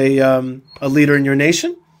curse a leader in your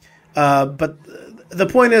nation. But the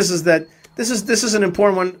point is that this is an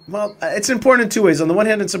important one. Well, it's important in two ways. On the one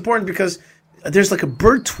hand, it's important because there's like a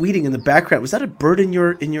bird tweeting in the background. Was that a bird in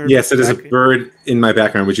your? Yes, it is a bird in my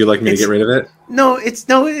background. Would you like me to get rid of it? No,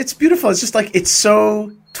 it's beautiful. It's just like it's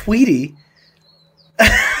so tweety.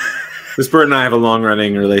 This bird and I have a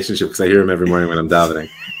long-running relationship because I hear him every morning when I'm davening.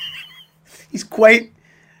 He's quite.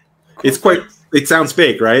 It sounds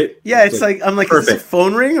fake, right? Yeah, it's like I'm like, perfect. Is this a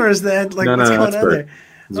phone ring or is that like what's going on there?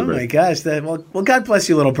 Oh my gosh! Well, God bless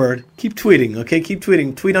you, little bird. Keep tweeting, okay? Keep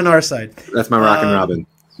tweeting. Tweet on our side. That's my rockin' Robin.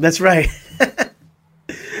 That's right.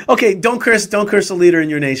 Okay, don't curse a leader in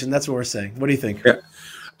your nation. That's what we're saying. What do you think? Yeah.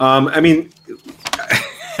 I mean,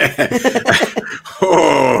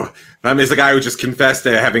 I'm as a guy who just confessed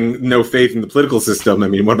to having no faith in the political system. I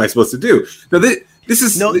mean, what am I supposed to do? Now, this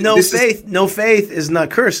is no faith is not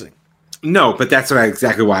cursing. No, but that's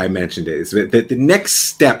exactly why I mentioned it. Is that the next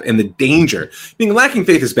step and the danger. Being lacking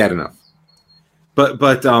faith is bad enough, but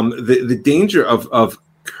the danger of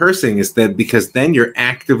cursing is that because then you're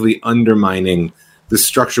actively undermining the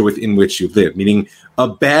structure within which you live. Meaning, a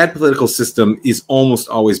bad political system is almost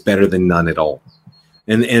always better than none at all.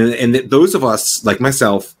 And those of us like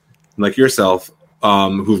myself, like yourself,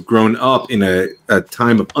 who've grown up in a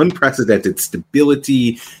time of unprecedented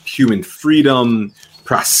stability, human freedom,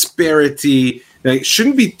 prosperity,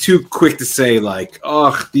 shouldn't be too quick to say like,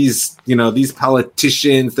 oh, these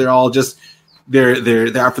politicians, they're all just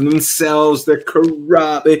they're out for themselves, they're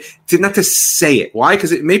corrupt. Not to say it. Why?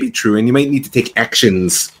 Because it may be true, and you might need to take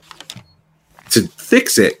actions to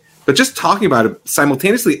fix it. But just talking about it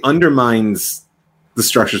simultaneously undermines the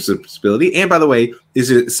structures of stability, and by the way, is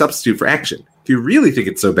a substitute for action. If you really think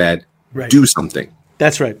it's so bad, do something.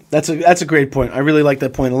 That's right. That's a great point. I really like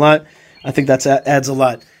that point a lot. I think that adds a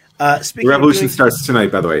lot. The revolution starts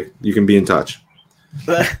tonight, by the way. You can be in touch.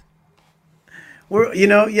 I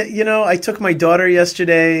took my daughter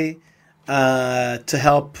yesterday to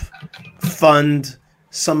help fund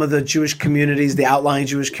some of the Jewish communities, the outlying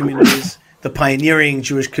Jewish communities, the pioneering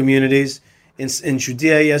Jewish communities in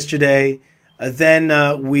Judea yesterday. Then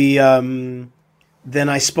I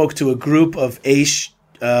spoke to a group of Aish,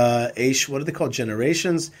 what do they call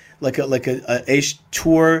generations? Like a Aish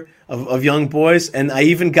tour of young boys, and I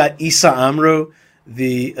even got Isa Amru,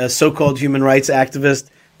 the so-called human rights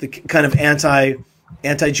activist, the kind of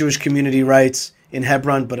anti-Jewish community rights in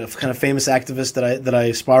Hebron, but a kind of famous activist that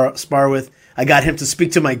I spar with. I got him to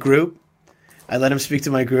speak to my group. I let him speak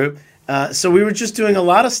to my group. So we were just doing a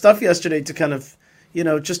lot of stuff yesterday to kind of,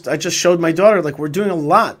 I just showed my daughter, like, we're doing a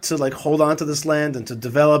lot to like hold on to this land and to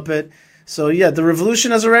develop it. So yeah, the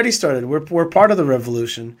revolution has already started. We're part of the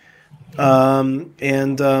revolution.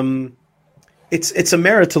 It's a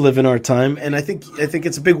merit to live in our time, and I think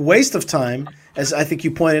it's a big waste of time, as I think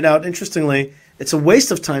you pointed out. Interestingly, it's a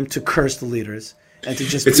waste of time to curse the leaders and to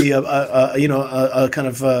just be a kind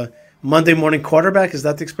of Monday morning quarterback. Is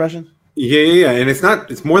that the expression? Yeah, and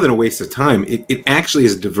it's more than a waste of time. It actually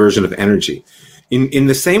is a diversion of energy, in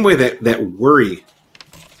the same way that worry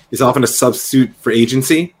is often a substitute for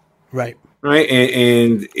agency. Right. Right,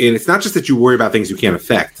 and it's not just that you worry about things you can't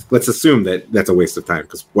affect. Let's assume that that's a waste of time,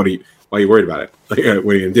 because why are you worried about it? Like,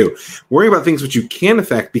 what are you going to do? Worrying about things which you can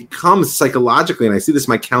affect becomes psychologically, and I see this in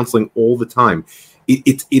my counseling all the time,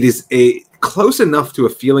 it is a close enough to a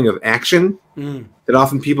feeling of action that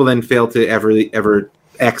often people then fail to ever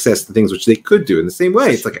access the things which they could do in the same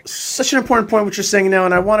way. It's like such an important point what you're saying now,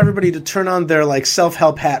 and I want everybody to turn on their like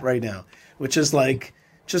self-help hat right now, which is like,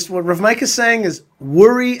 just what Rav Mike is saying is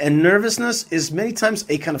worry and nervousness is many times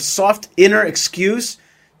a kind of soft inner excuse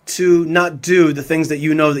to not do the things that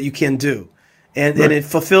you know that you can do. And it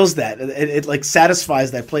fulfills that. It like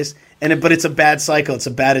satisfies that place. But it's a bad cycle. It's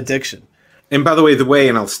a bad addiction. And by the way,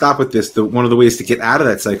 and I'll stop with this, one of the ways to get out of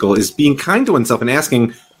that cycle is being kind to oneself and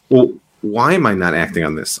asking, well, why am I not acting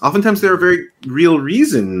on this? Oftentimes there are very real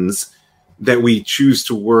reasons that we choose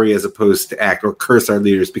to worry as opposed to act or curse our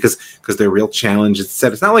leaders because they're real challenges.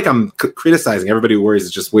 It's not like I'm criticizing everybody who worries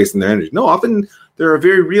is just wasting their energy. No, often there are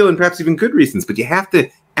very real and perhaps even good reasons, but you have to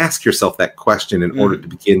ask yourself that question in order to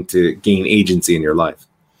begin to gain agency in your life.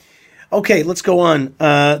 Okay, let's go on.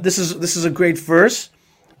 This is a great verse.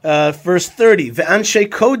 Verse 30. Ve'anshe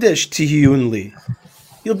kodesh tihiyun li.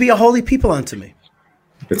 You'll be a holy people unto me.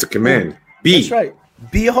 It's a command. Be. That's right.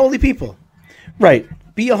 Be a holy people. Right.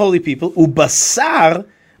 Be a holy people. Ubasar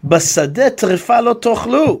basadeh trefa lo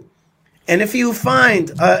tochlu. And if you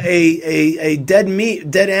find a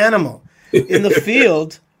dead animal in the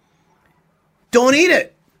field, don't eat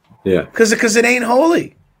it. Yeah. Because it ain't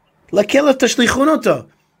holy. Lakelev tashlichun oto,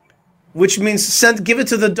 which means give it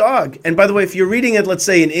to the dog. And by the way, if you're reading it, let's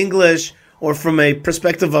say in English or from a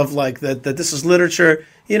perspective of like that this is literature,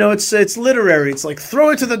 it's literary. It's like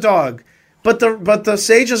throw it to the dog. But the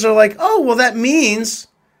sages are like, oh, well, that means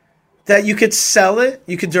that you could sell it,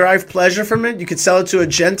 you could derive pleasure from it, you could sell it to a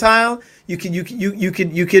Gentile, you could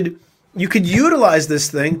utilize this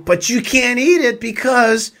thing, but you can't eat it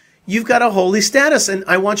because you've got a holy status, and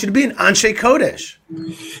I want you to be an Anshe Kodesh.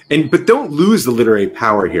 But don't lose the literary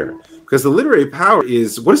power here, because the literary power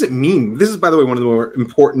is, what does it mean? This is, by the way, one of the more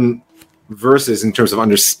important verses in terms of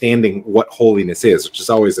understanding what holiness is, which is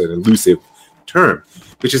always an elusive term,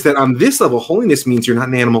 which is that on this level, holiness means you're not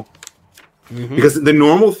an animal. Mm-hmm. Because the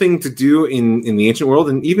normal thing to do in the ancient world,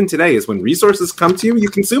 and even today, is when resources come to you, you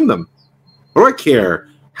consume them. What do I care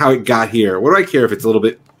how it got here? What do I care if it's a little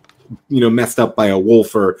bit, messed up by a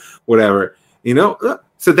wolf or whatever?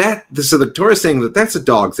 So the Torah is saying that that's a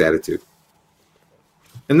dog's attitude,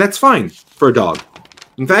 and that's fine for a dog.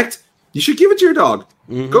 In fact, you should give it to your dog.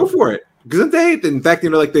 Mm-hmm. Go for it. Because they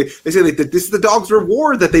say that this is the dog's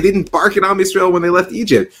reward that they didn't bark at Am Yisrael when they left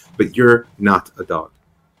Egypt. But you're not a dog.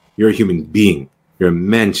 You're a human being. You're a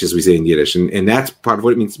mensch, as we say in Yiddish. And that's part of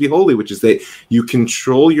what it means to be holy, which is that you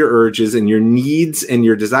control your urges and your needs and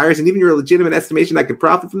your desires and even your legitimate estimation that could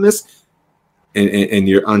profit from this. And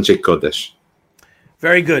you're Anshe Kodesh.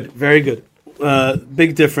 Very good. Very good.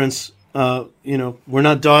 Big difference. We're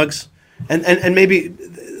not dogs. And maybe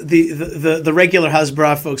the regular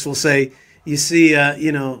Hasbara folks will say, you see,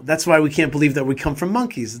 that's why we can't believe that we come from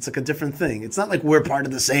monkeys. It's like a different thing. It's not like we're part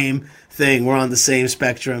of the same thing. We're on the same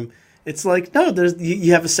spectrum. It's like, no,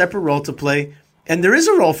 you have a separate role to play. And there is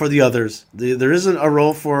a role for the others. There isn't a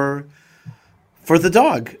role for the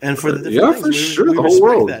dog and for the different things. For sure, the whole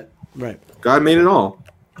world. That. Right. God made it all.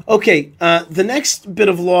 Okay, the next bit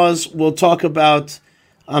of laws we'll talk about.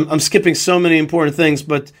 I'm skipping so many important things,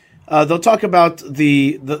 but they'll talk about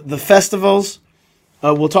the festivals.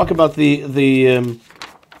 We'll talk about the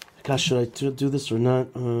gosh, should I do this or not?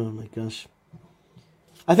 Oh my gosh.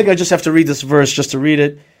 I think I just have to read this verse just to read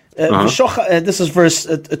it. This is verse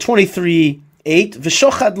 23:8.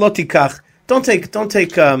 V'shochad lo tikach. Don't take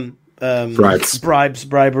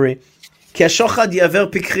bribery. Ki hashochad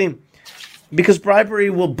yaver pikrim. Because bribery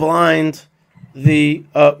will blind the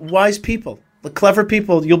wise people, the clever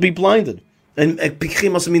people. You'll be blinded. And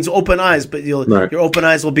pikrim also means open eyes, but your open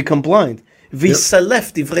eyes will become blind.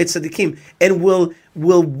 V'yisalef divrei tzadikim, and will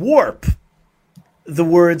warp the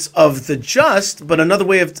words of the just. But another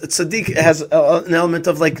way of tzaddik has an element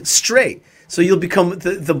of like straight. So you'll become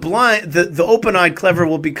the blind, the open-eyed clever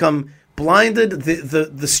will become blinded.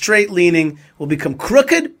 The straight leaning will become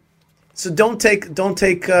crooked. So don't take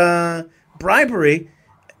bribery,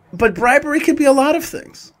 but bribery could be a lot of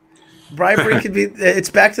things. Bribery could be. It's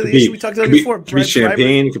back to the issue we talked about before. It could be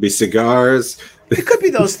champagne. It could be cigars. It could be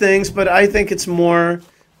those things, but I think it's more.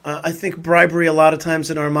 I think bribery a lot of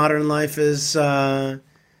times in our modern life is you'll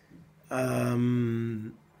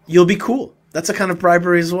be cool. That's a kind of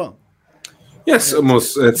bribery as well. Yes,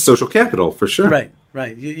 almost. It's social capital for sure. Right.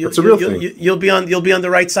 That's a real thing. You'll be on the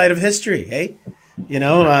right side of history, hey? You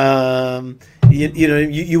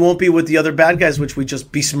won't be with the other bad guys, which we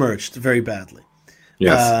just besmirched very badly.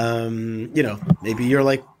 Yes. Maybe you're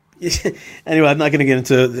like. Anyway, I'm not going to get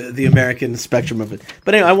into the American spectrum of it.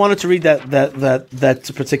 But anyway, I wanted to read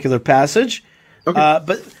that particular passage. Okay.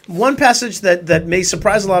 But one passage that may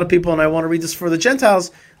surprise a lot of people, and I want to read this for the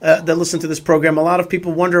Gentiles that listen to this program. A lot of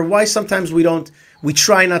people wonder why sometimes we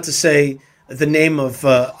try not to say the name of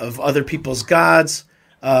other people's gods,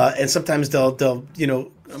 and sometimes they'll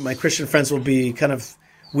my Christian friends will be kind of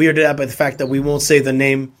weirded out by the fact that we won't say the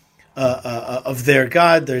name of their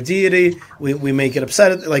god, their deity. We may get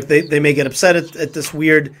upset like they may get upset at this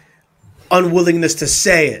weird unwillingness to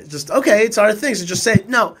say it. Just okay, it's our thing, so just say it.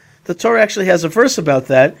 No, the Torah actually has a verse about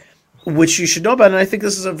that, which you should know about, and I think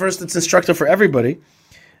this is a verse that's instructive for everybody.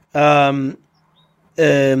 This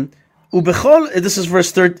is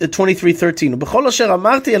verse 23:13. Ubechol asher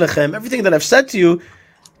amarti elechem, everything that I've said to you,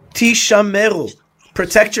 tishameru,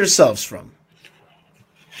 protect yourselves from.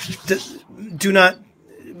 Do not,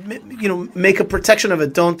 make a protection of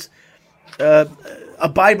it. Don't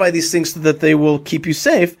abide by these things so that they will keep you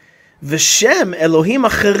safe. V'shem Elohim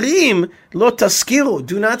acherim lo taskiru.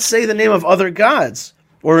 Do not say the name of other gods,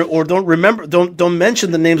 or don't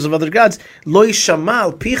mention the names of other gods. Lo yishama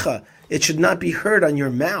al picha. It should not be heard on your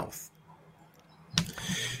mouth.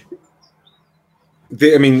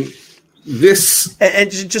 This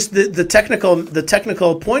and just the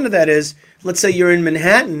technical point of that is, let's say you're in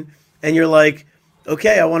Manhattan and you're like,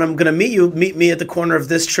 okay, I'm going to meet me at the corner of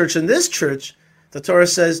this church and this church. The Torah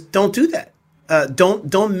says, don't do that.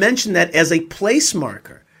 Don't mention that as a place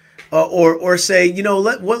marker, or say,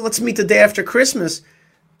 let's meet the day after Christmas.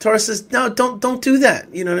 Torah says, no, don't do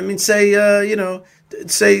that. You know what I mean? Say,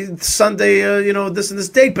 say Sunday, this and this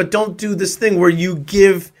date, but don't do this thing where you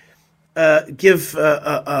give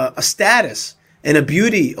a status and a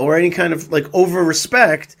beauty or any kind of like over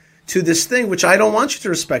respect to this thing, which I don't want you to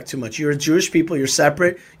respect too much. You're a Jewish people. You're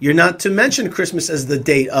separate. You're not to mention Christmas as the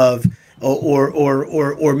date of,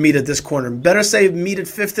 or meet at this corner. Better say meet at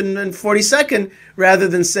 5th and 42nd rather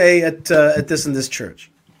than say at this and this church.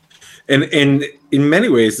 And in many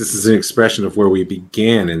ways, this is an expression of where we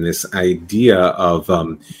began in this idea of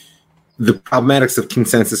the problematics of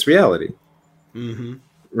consensus reality,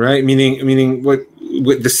 right? Meaning what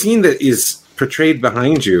the scene that is portrayed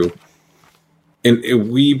behind you,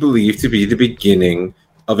 and we believe to be the beginning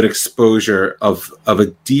of an exposure of a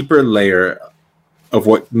deeper layer of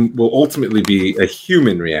what will ultimately be a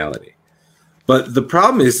human reality. But the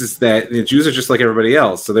problem is that the Jews are just like everybody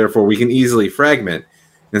else, so therefore we can easily fragment.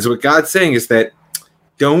 And so what God's saying is that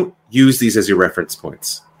don't use these as your reference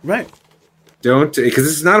points. Right. Don't, because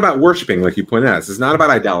this is not about worshiping, like you pointed out. This is not about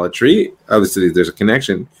idolatry. Obviously, there's a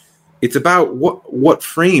connection. It's about what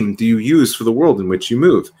frame do you use for the world in which you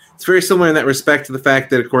move. It's very similar in that respect to the fact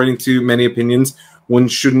that, according to many opinions, one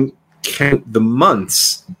shouldn't count the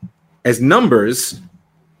months as numbers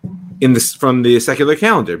from the secular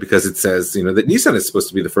calendar, because it says that Nisan is supposed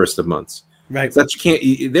to be the first of months. Right. So that you can't.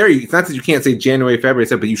 It's not that you can't say January, February,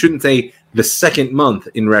 but you shouldn't say the second month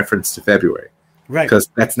in reference to February. Right. Because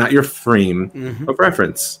that's not your frame of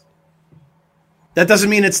reference. That doesn't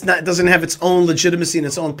mean it doesn't have its own legitimacy in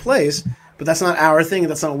its own place, but that's not our thing.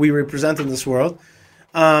 That's not what we represent in this world.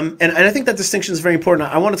 And I think that distinction is very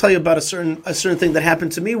important. I want to tell you about a certain thing that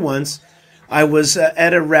happened to me once. I was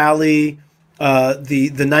at a rally,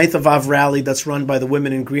 the 9th of Av rally that's run by the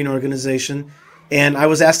Women in Green organization, and I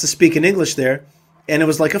was asked to speak in English there, and it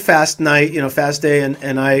was like a fast night, fast day,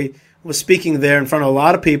 and I was speaking there in front of a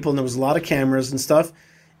lot of people, and there was a lot of cameras and stuff,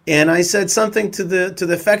 and I said something to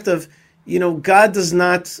the effect of, God does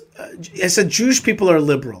not. I said Jewish people are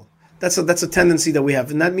liberal. That's a tendency that we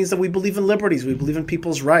have, and that means that we believe in liberties, we believe in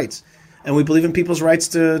people's rights, and we believe in people's rights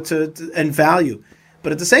to and value.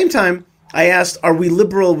 But at the same time, I asked, are we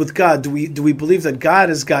liberal with God? Do we believe that God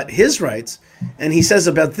has got His rights? And he says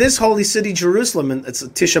about this holy city, Jerusalem, and it's a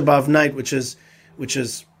Tisha B'Av night, which is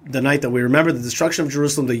the night that we remember the destruction of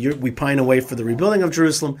Jerusalem, the year we pine away for the rebuilding of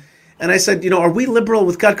Jerusalem. And I said, are we liberal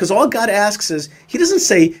with God? Because all God asks is, He doesn't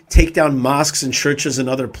say take down mosques and churches and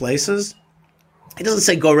other places. He doesn't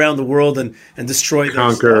say go around the world and destroy them.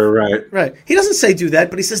 Conquer, right. Right. He doesn't say do that,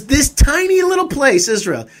 but He says this tiny little place,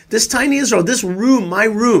 Israel, this room, my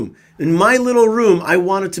room, in my little room, I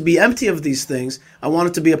want it to be empty of these things. I want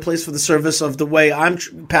it to be a place for the service of the way I'm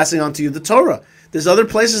passing on to you the Torah. There's other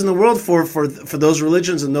places in the world for those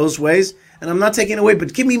religions and those ways, and I'm not taking it away,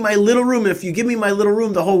 but give me my little room. If you give me my little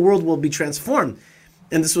room, the whole world will be transformed.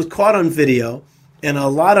 And this was caught on video, and a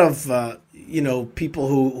lot of people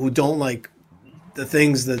who don't like the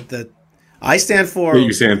things that I stand for. What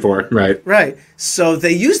you stand for, right? Right. So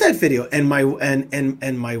they used that video, and my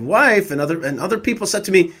wife and other people said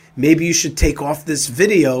to me, maybe you should take off this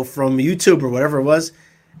video from YouTube or whatever it was.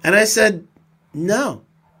 And I said, no,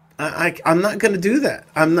 I'm not going to do that.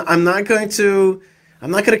 I'm not going to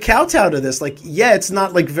kowtow to this. Like, yeah, it's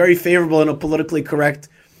not like very favorable in a politically correct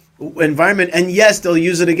environment, and yes, they'll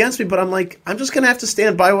use it against me. But I'm just going to have to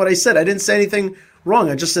stand by what I said. I didn't say anything wrong.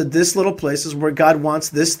 I just said this little place is where God wants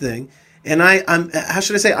this thing. And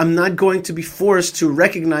I'm not going to be forced to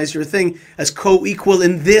recognize your thing as co-equal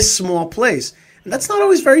in this small place. And that's not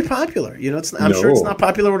always very popular. I'm sure it's not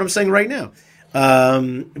popular what I'm saying right now.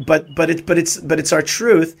 But it's our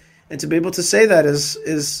truth. And to be able to say that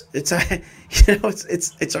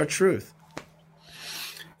it's our truth.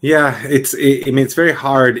 Yeah, it's very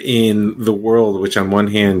hard in the world, which on one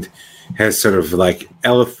hand has sort of like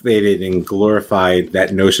elevated and glorified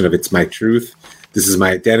that notion of it's my truth, this is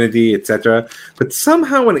my identity, etc. But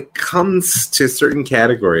somehow when it comes to certain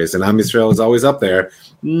categories, and Am Yisrael is always up there,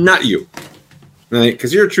 not you. Right?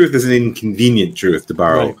 Because your truth is an inconvenient truth, to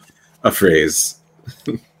borrow a phrase.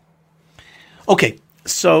 Okay,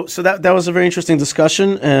 so that was a very interesting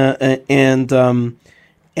discussion, and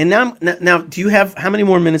now do you have, how many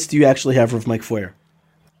more minutes do you actually have with Mike Feuer?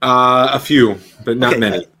 A few, but not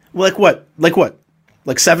many. Like what?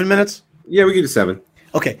 Like 7 minutes? Yeah, we can do 7.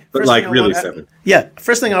 Okay. But like really 7. Yeah.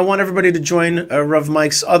 First thing, I want everybody to join Rav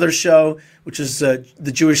Mike's other show, which is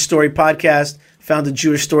the Jewish Story podcast, found at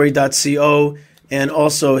jewishstory.co, and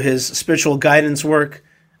also his spiritual guidance work,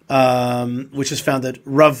 which is found at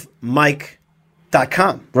ravmike.co.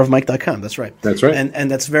 ravmike.com. That's right. That's right.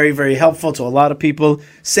 And that's very, very helpful to a lot of people.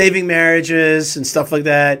 Saving marriages and stuff like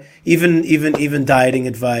that. Even dieting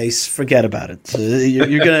advice. Forget about it.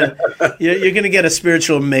 You're gonna get a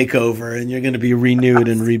spiritual makeover, and you're gonna be renewed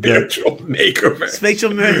and rebuilt. Spiritual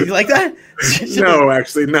makeover. You like that? No,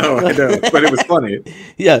 actually, no, I don't. But it was funny.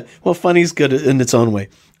 Yeah. Well, funny's good in its own way.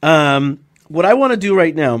 What I want to do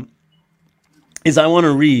right now is I want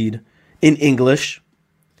to read in English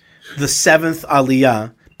the seventh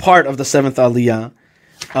Aliyah, part of the seventh Aliyah,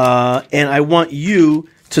 and I want you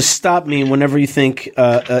to stop me whenever you think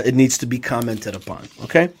it needs to be commented upon.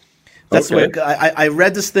 Okay, that's okay. What I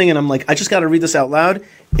read this thing and I'm like, I just got to read this out loud,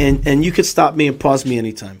 and you could stop me and pause me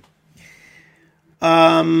anytime.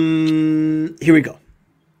 Here we go.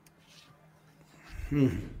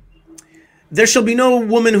 There shall be no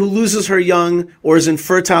woman who loses her young or is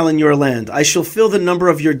infertile in your land. I shall fill the number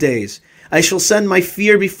of your days. I shall send my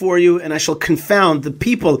fear before you, and I shall confound the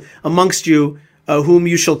people amongst you whom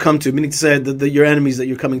you shall come to, meaning to say your enemies that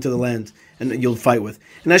you're coming to the land and you'll fight with.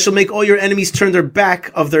 And I shall make all your enemies turn their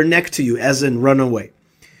back of their neck to you, as in run away.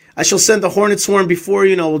 I shall send the hornet swarm before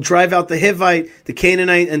you, and I will drive out the Hivite, the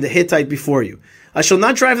Canaanite, and the Hittite before you. I shall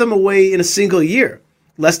not drive them away in a single year,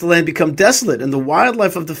 lest the land become desolate, and the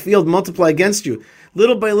wildlife of the field multiply against you.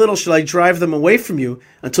 Little by little shall I drive them away from you,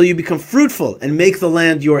 until you become fruitful, and make the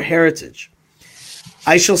land your heritage.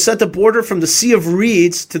 I shall set the border from the Sea of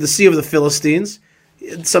Reeds to the Sea of the Philistines.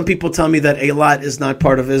 Some people tell me that Eilat is not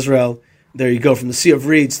part of Israel. There you go, from the Sea of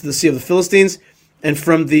Reeds to the Sea of the Philistines, and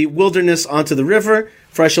from the wilderness onto the river.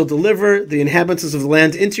 For I shall deliver the inhabitants of the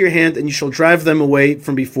land into your hand, and you shall drive them away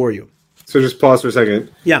from before you. So just pause for a second.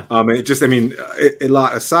 Yeah. A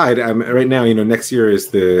lot aside, right now, next year is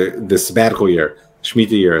the sabbatical year,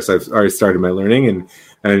 Shemitah year. So I've already started my learning, and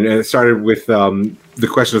it started with the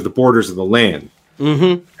question of the borders of the land.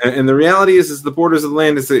 Mm-hmm. And the reality is the borders of the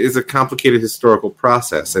land is a complicated historical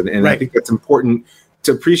process, and right. I think that's important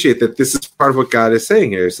to appreciate, that this is part of what God is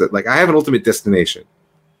saying here, is that, like, I have an ultimate destination,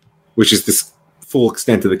 which is this full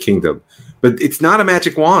extent of the kingdom, but it's not a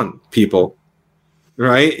magic wand, people.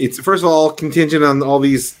 Right? It's, first of all, contingent on all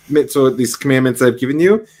these mitzvot, these commandments I've given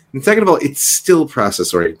you, and second of all, it's still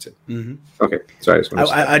process oriented. Mm-hmm. Okay, sorry.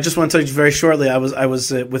 I just want to tell you very shortly. I was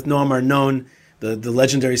with Noam Arnon, the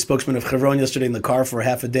legendary spokesman of Chevron, yesterday in the car for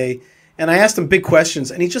half a day, and I asked him big questions,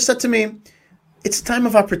 and he just said to me, "It's a time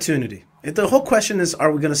of opportunity." The whole question is,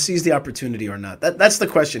 are we going to seize the opportunity or not? That's the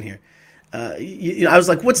question here. I was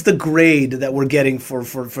like, what's the grade that we're getting for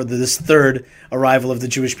this third arrival of the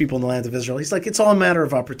Jewish people in the land of Israel? He's like, it's all a matter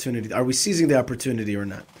of opportunity. Are we seizing the opportunity or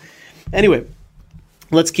not? Anyway,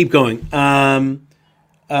 let's keep going.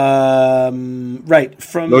 Right.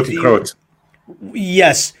 From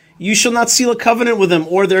yes, you shall not seal a covenant with them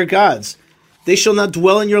or their gods. They shall not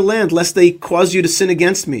dwell in your land, lest they cause you to sin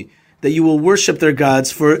against me, that you will worship their gods,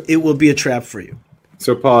 for it will be a trap for you.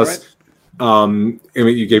 So pause.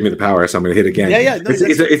 You gave me the power, so I'm going to hit again. Yeah. No,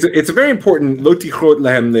 it's a very important lo tichot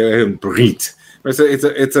lahem brit. So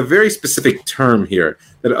it's a very specific term here,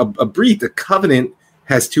 that a brit, a covenant,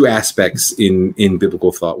 has two aspects in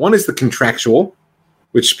biblical thought. One is the contractual,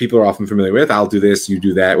 which people are often familiar with. I'll do this, you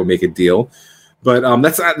do that, we'll make a deal. But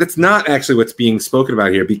that's not actually what's being spoken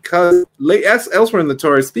about here, because elsewhere in the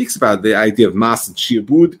Torah it speaks about the idea of mas and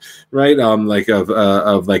shi'bud, right?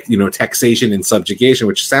 Taxation and subjugation,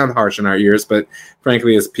 which sound harsh in our ears, but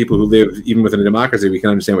frankly, as people who live even within a democracy, we can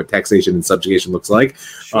understand what taxation and subjugation looks like.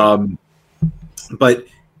 Sure. But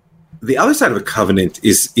the other side of a covenant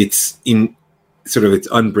is it's in sort of its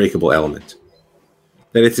unbreakable element.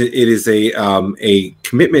 That it is a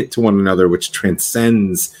commitment to one another which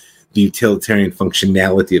transcends the utilitarian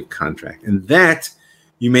functionality of contract. And that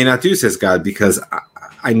you may not do, says God, because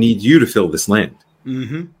I need you to fill this land.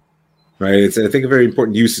 Mm-hmm. Right? It's, I think, a very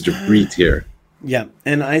important usage of brit here. Yeah,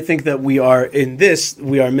 and I think that we are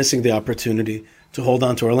missing the opportunity to hold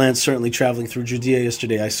on to our land. Certainly traveling through Judea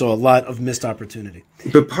yesterday, I saw a lot of missed opportunity.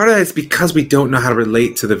 But part of that is because we don't know how to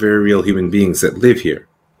relate to the very real human beings that live here.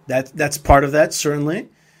 That's part of that, certainly.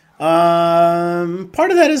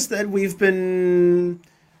 Part of that is that we've been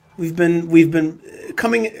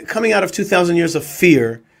coming out of 2,000 years of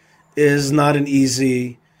fear is not an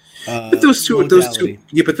easy. But those two,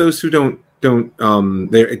 but those who don't,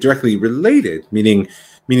 they're directly related. Meaning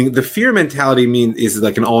the fear mentality is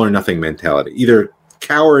like an all or nothing mentality. Either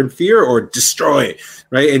cower in fear or destroy,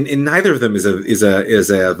 right? And neither of them is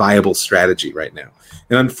a viable strategy right now.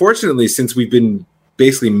 And unfortunately, since we've been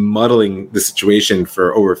basically muddling the situation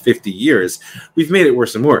for over 50 years, we've made it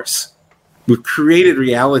worse and worse. We've created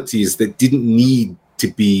realities that didn't need to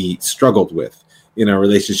be struggled with in our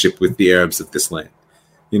relationship with the Arabs of this land.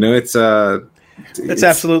 It's That's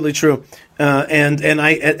absolutely true. And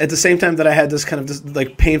I at the same time that I had this kind of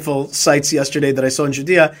like painful sights yesterday that I saw in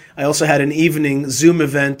Judea, I also had an evening Zoom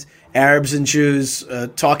event, Arabs and Jews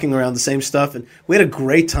talking around the same stuff, and we had a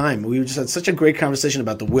great time. We just had such a great conversation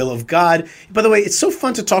about the will of God. By the way, it's so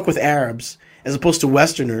fun to talk with Arabs as opposed to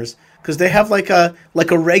Westerners, because they have like a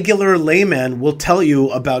regular layman will tell you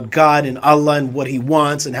about God and Allah and what He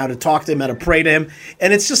wants and how to talk to Him, how to pray to Him,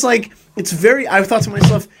 and it's just like I thought to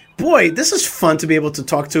myself, boy, this is fun to be able to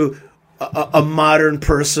talk to a modern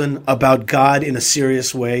person about God in a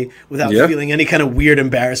serious way without feeling any kind of weird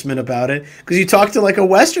embarrassment about it. Because you talk to like a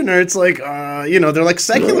Westerner, it's like, they're like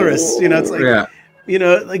secularists. It's like,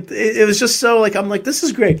 it was just so like, I'm like, this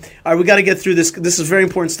is great. All right, we got to get through this. This is very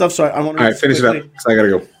important stuff. So I want to. All right, finish it up. So I got to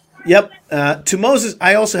go. Yep. To Moses,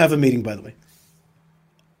 I also have a meeting, by the way.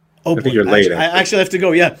 Oh, I think you're late. I actually have to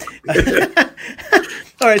go. Yeah.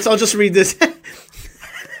 All right, so I'll just read this.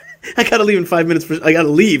 I gotta leave in 5 minutes. I gotta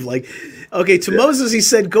leave. To Moses, he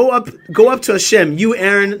said, "Go up to Hashem, you,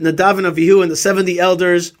 Aaron, Nadav, and Avihu, and the 70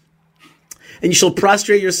 elders, and you shall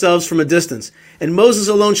prostrate yourselves from a distance. And Moses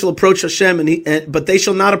alone shall approach Hashem, but they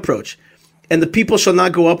shall not approach, and the people shall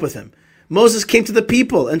not go up with him." Moses came to the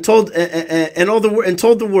people and told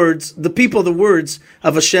the words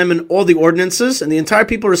of Hashem and all the ordinances, and the entire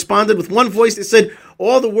people responded with one voice. They said,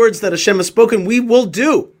 "All the words that Hashem has spoken, we will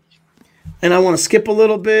do." And I want to skip a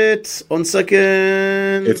little bit. 1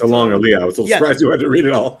 second. It's a long aliyah. I was so surprised you had to read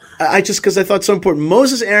it all. Because I thought it's so important.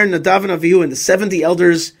 Moses, Aaron, Nadav, and Avihu, and the 70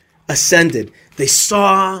 elders ascended. They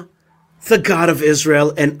saw the God of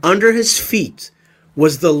Israel, and under his feet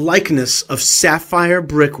was the likeness of sapphire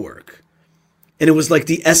brickwork. And it was like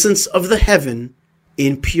the essence of the heaven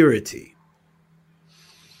in purity.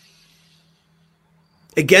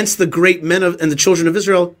 Against the great men and the children of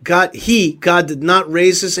Israel, God did not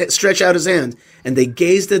stretch out his hand, and they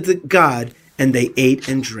gazed at the God, and they ate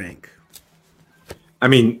and drank. I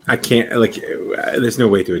mean, I can't, there's no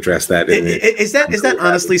way to address that. Is that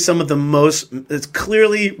honestly some of the most, it's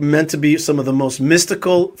clearly meant to be some of the most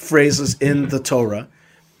mystical phrases in the Torah.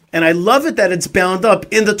 And I love it that it's bound up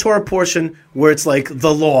in the Torah portion where it's like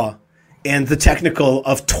the law and the technical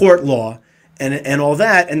of tort law and all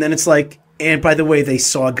that. And then it's like, and by the way, they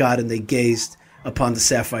saw God and they gazed upon the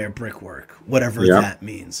sapphire brickwork, whatever that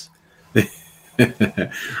means. We're going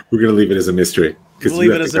to leave it as a mystery. We'll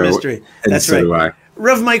leave it as a mystery. That's right. Do I.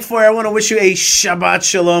 Rav Mike Foyer, I want to wish you a Shabbat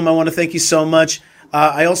Shalom. I want to thank you so much.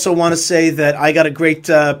 I also want to say that I got a great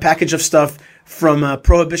package of stuff from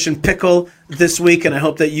Prohibition Pickle this week, and I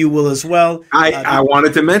hope that you will as well. I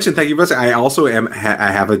wanted to mention, thank you, Buster. I also I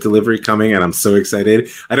have a delivery coming, and I'm so excited.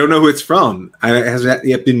 I don't know who it's from. It hasn't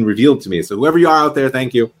yet been revealed to me. So whoever you are out there,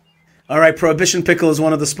 thank you. All right, Prohibition Pickle is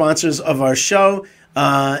one of the sponsors of our show,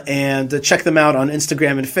 and check them out on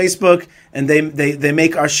Instagram and Facebook. And they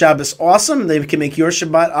make our Shabbos awesome. They can make your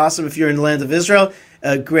Shabbat awesome if you're in the land of Israel.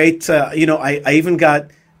 Great. I even got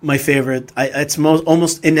my favorite. It's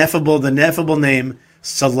almost ineffable. The ineffable name,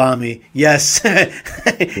 salami. Yes,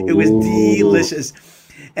 it was delicious.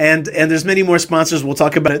 And there's many more sponsors. We'll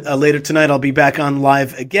talk about it later tonight. I'll be back on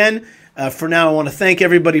live again. For now, I want to thank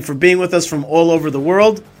everybody for being with us from all over the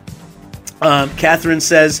world. Catherine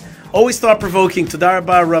says, always thought-provoking. Tadar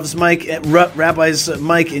Rabba, Rabbis Mike and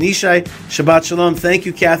Ishai. Shabbat Shalom. Thank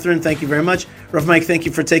you, Catherine. Thank you very much. Rav Mike, thank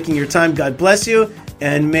you for taking your time. God bless you.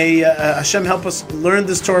 And may Hashem help us learn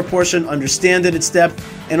this Torah portion, understand it, its depth,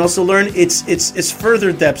 and also learn its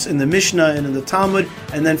further depths in the Mishnah and in the Talmud.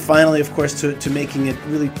 And then finally, of course, to making it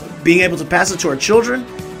really, being able to pass it to our children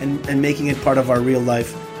and making it part of our real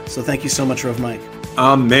life. So thank you so much, Rav Mike.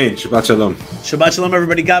 Amen. Shabbat Shalom. Shabbat Shalom,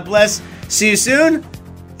 everybody. God bless. See you soon.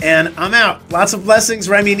 And I'm out. Lots of blessings.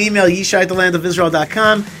 Write me an email,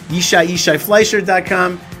 yishai@thelandofisrael.com,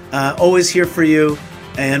 yishai@fleischer.com. Always here for you.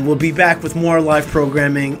 And we'll be back with more live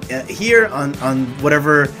programming here on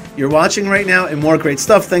whatever you're watching right now, and more great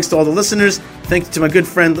stuff. Thanks to all the listeners. Thank you to my good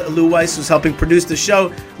friend Lou Weiss, who's helping produce the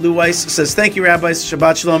show. Lou Weiss says, thank you, rabbis.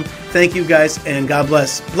 Shabbat Shalom. Thank you, guys, and God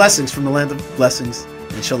bless. Blessings from the land of blessings,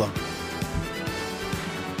 and Shalom.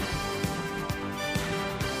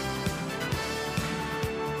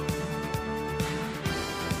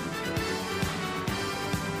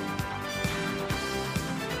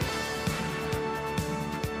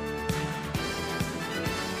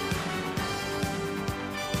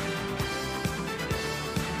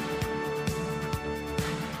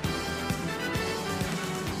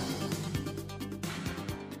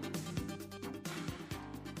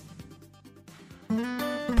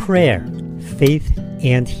 Prayer, faith,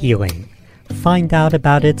 and healing. Find out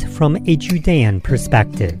about it from a Judean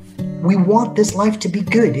perspective. We want this life to be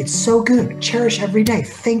good. It's so good. Cherish every day.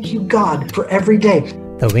 Thank you, God, for every day.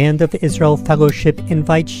 The Land of Israel Fellowship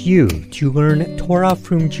invites you to learn Torah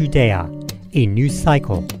from Judea, a new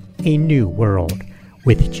cycle, a new world,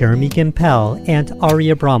 with Jeremy Gimpel and Ari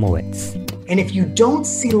Abramowitz. And if you don't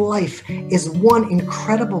see life as one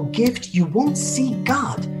incredible gift, you won't see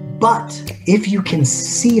God. But if you can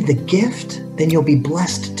see the gift, then you'll be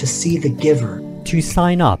blessed to see the giver. To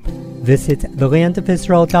sign up, visit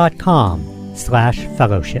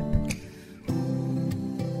thelandofisrael.com/fellowship.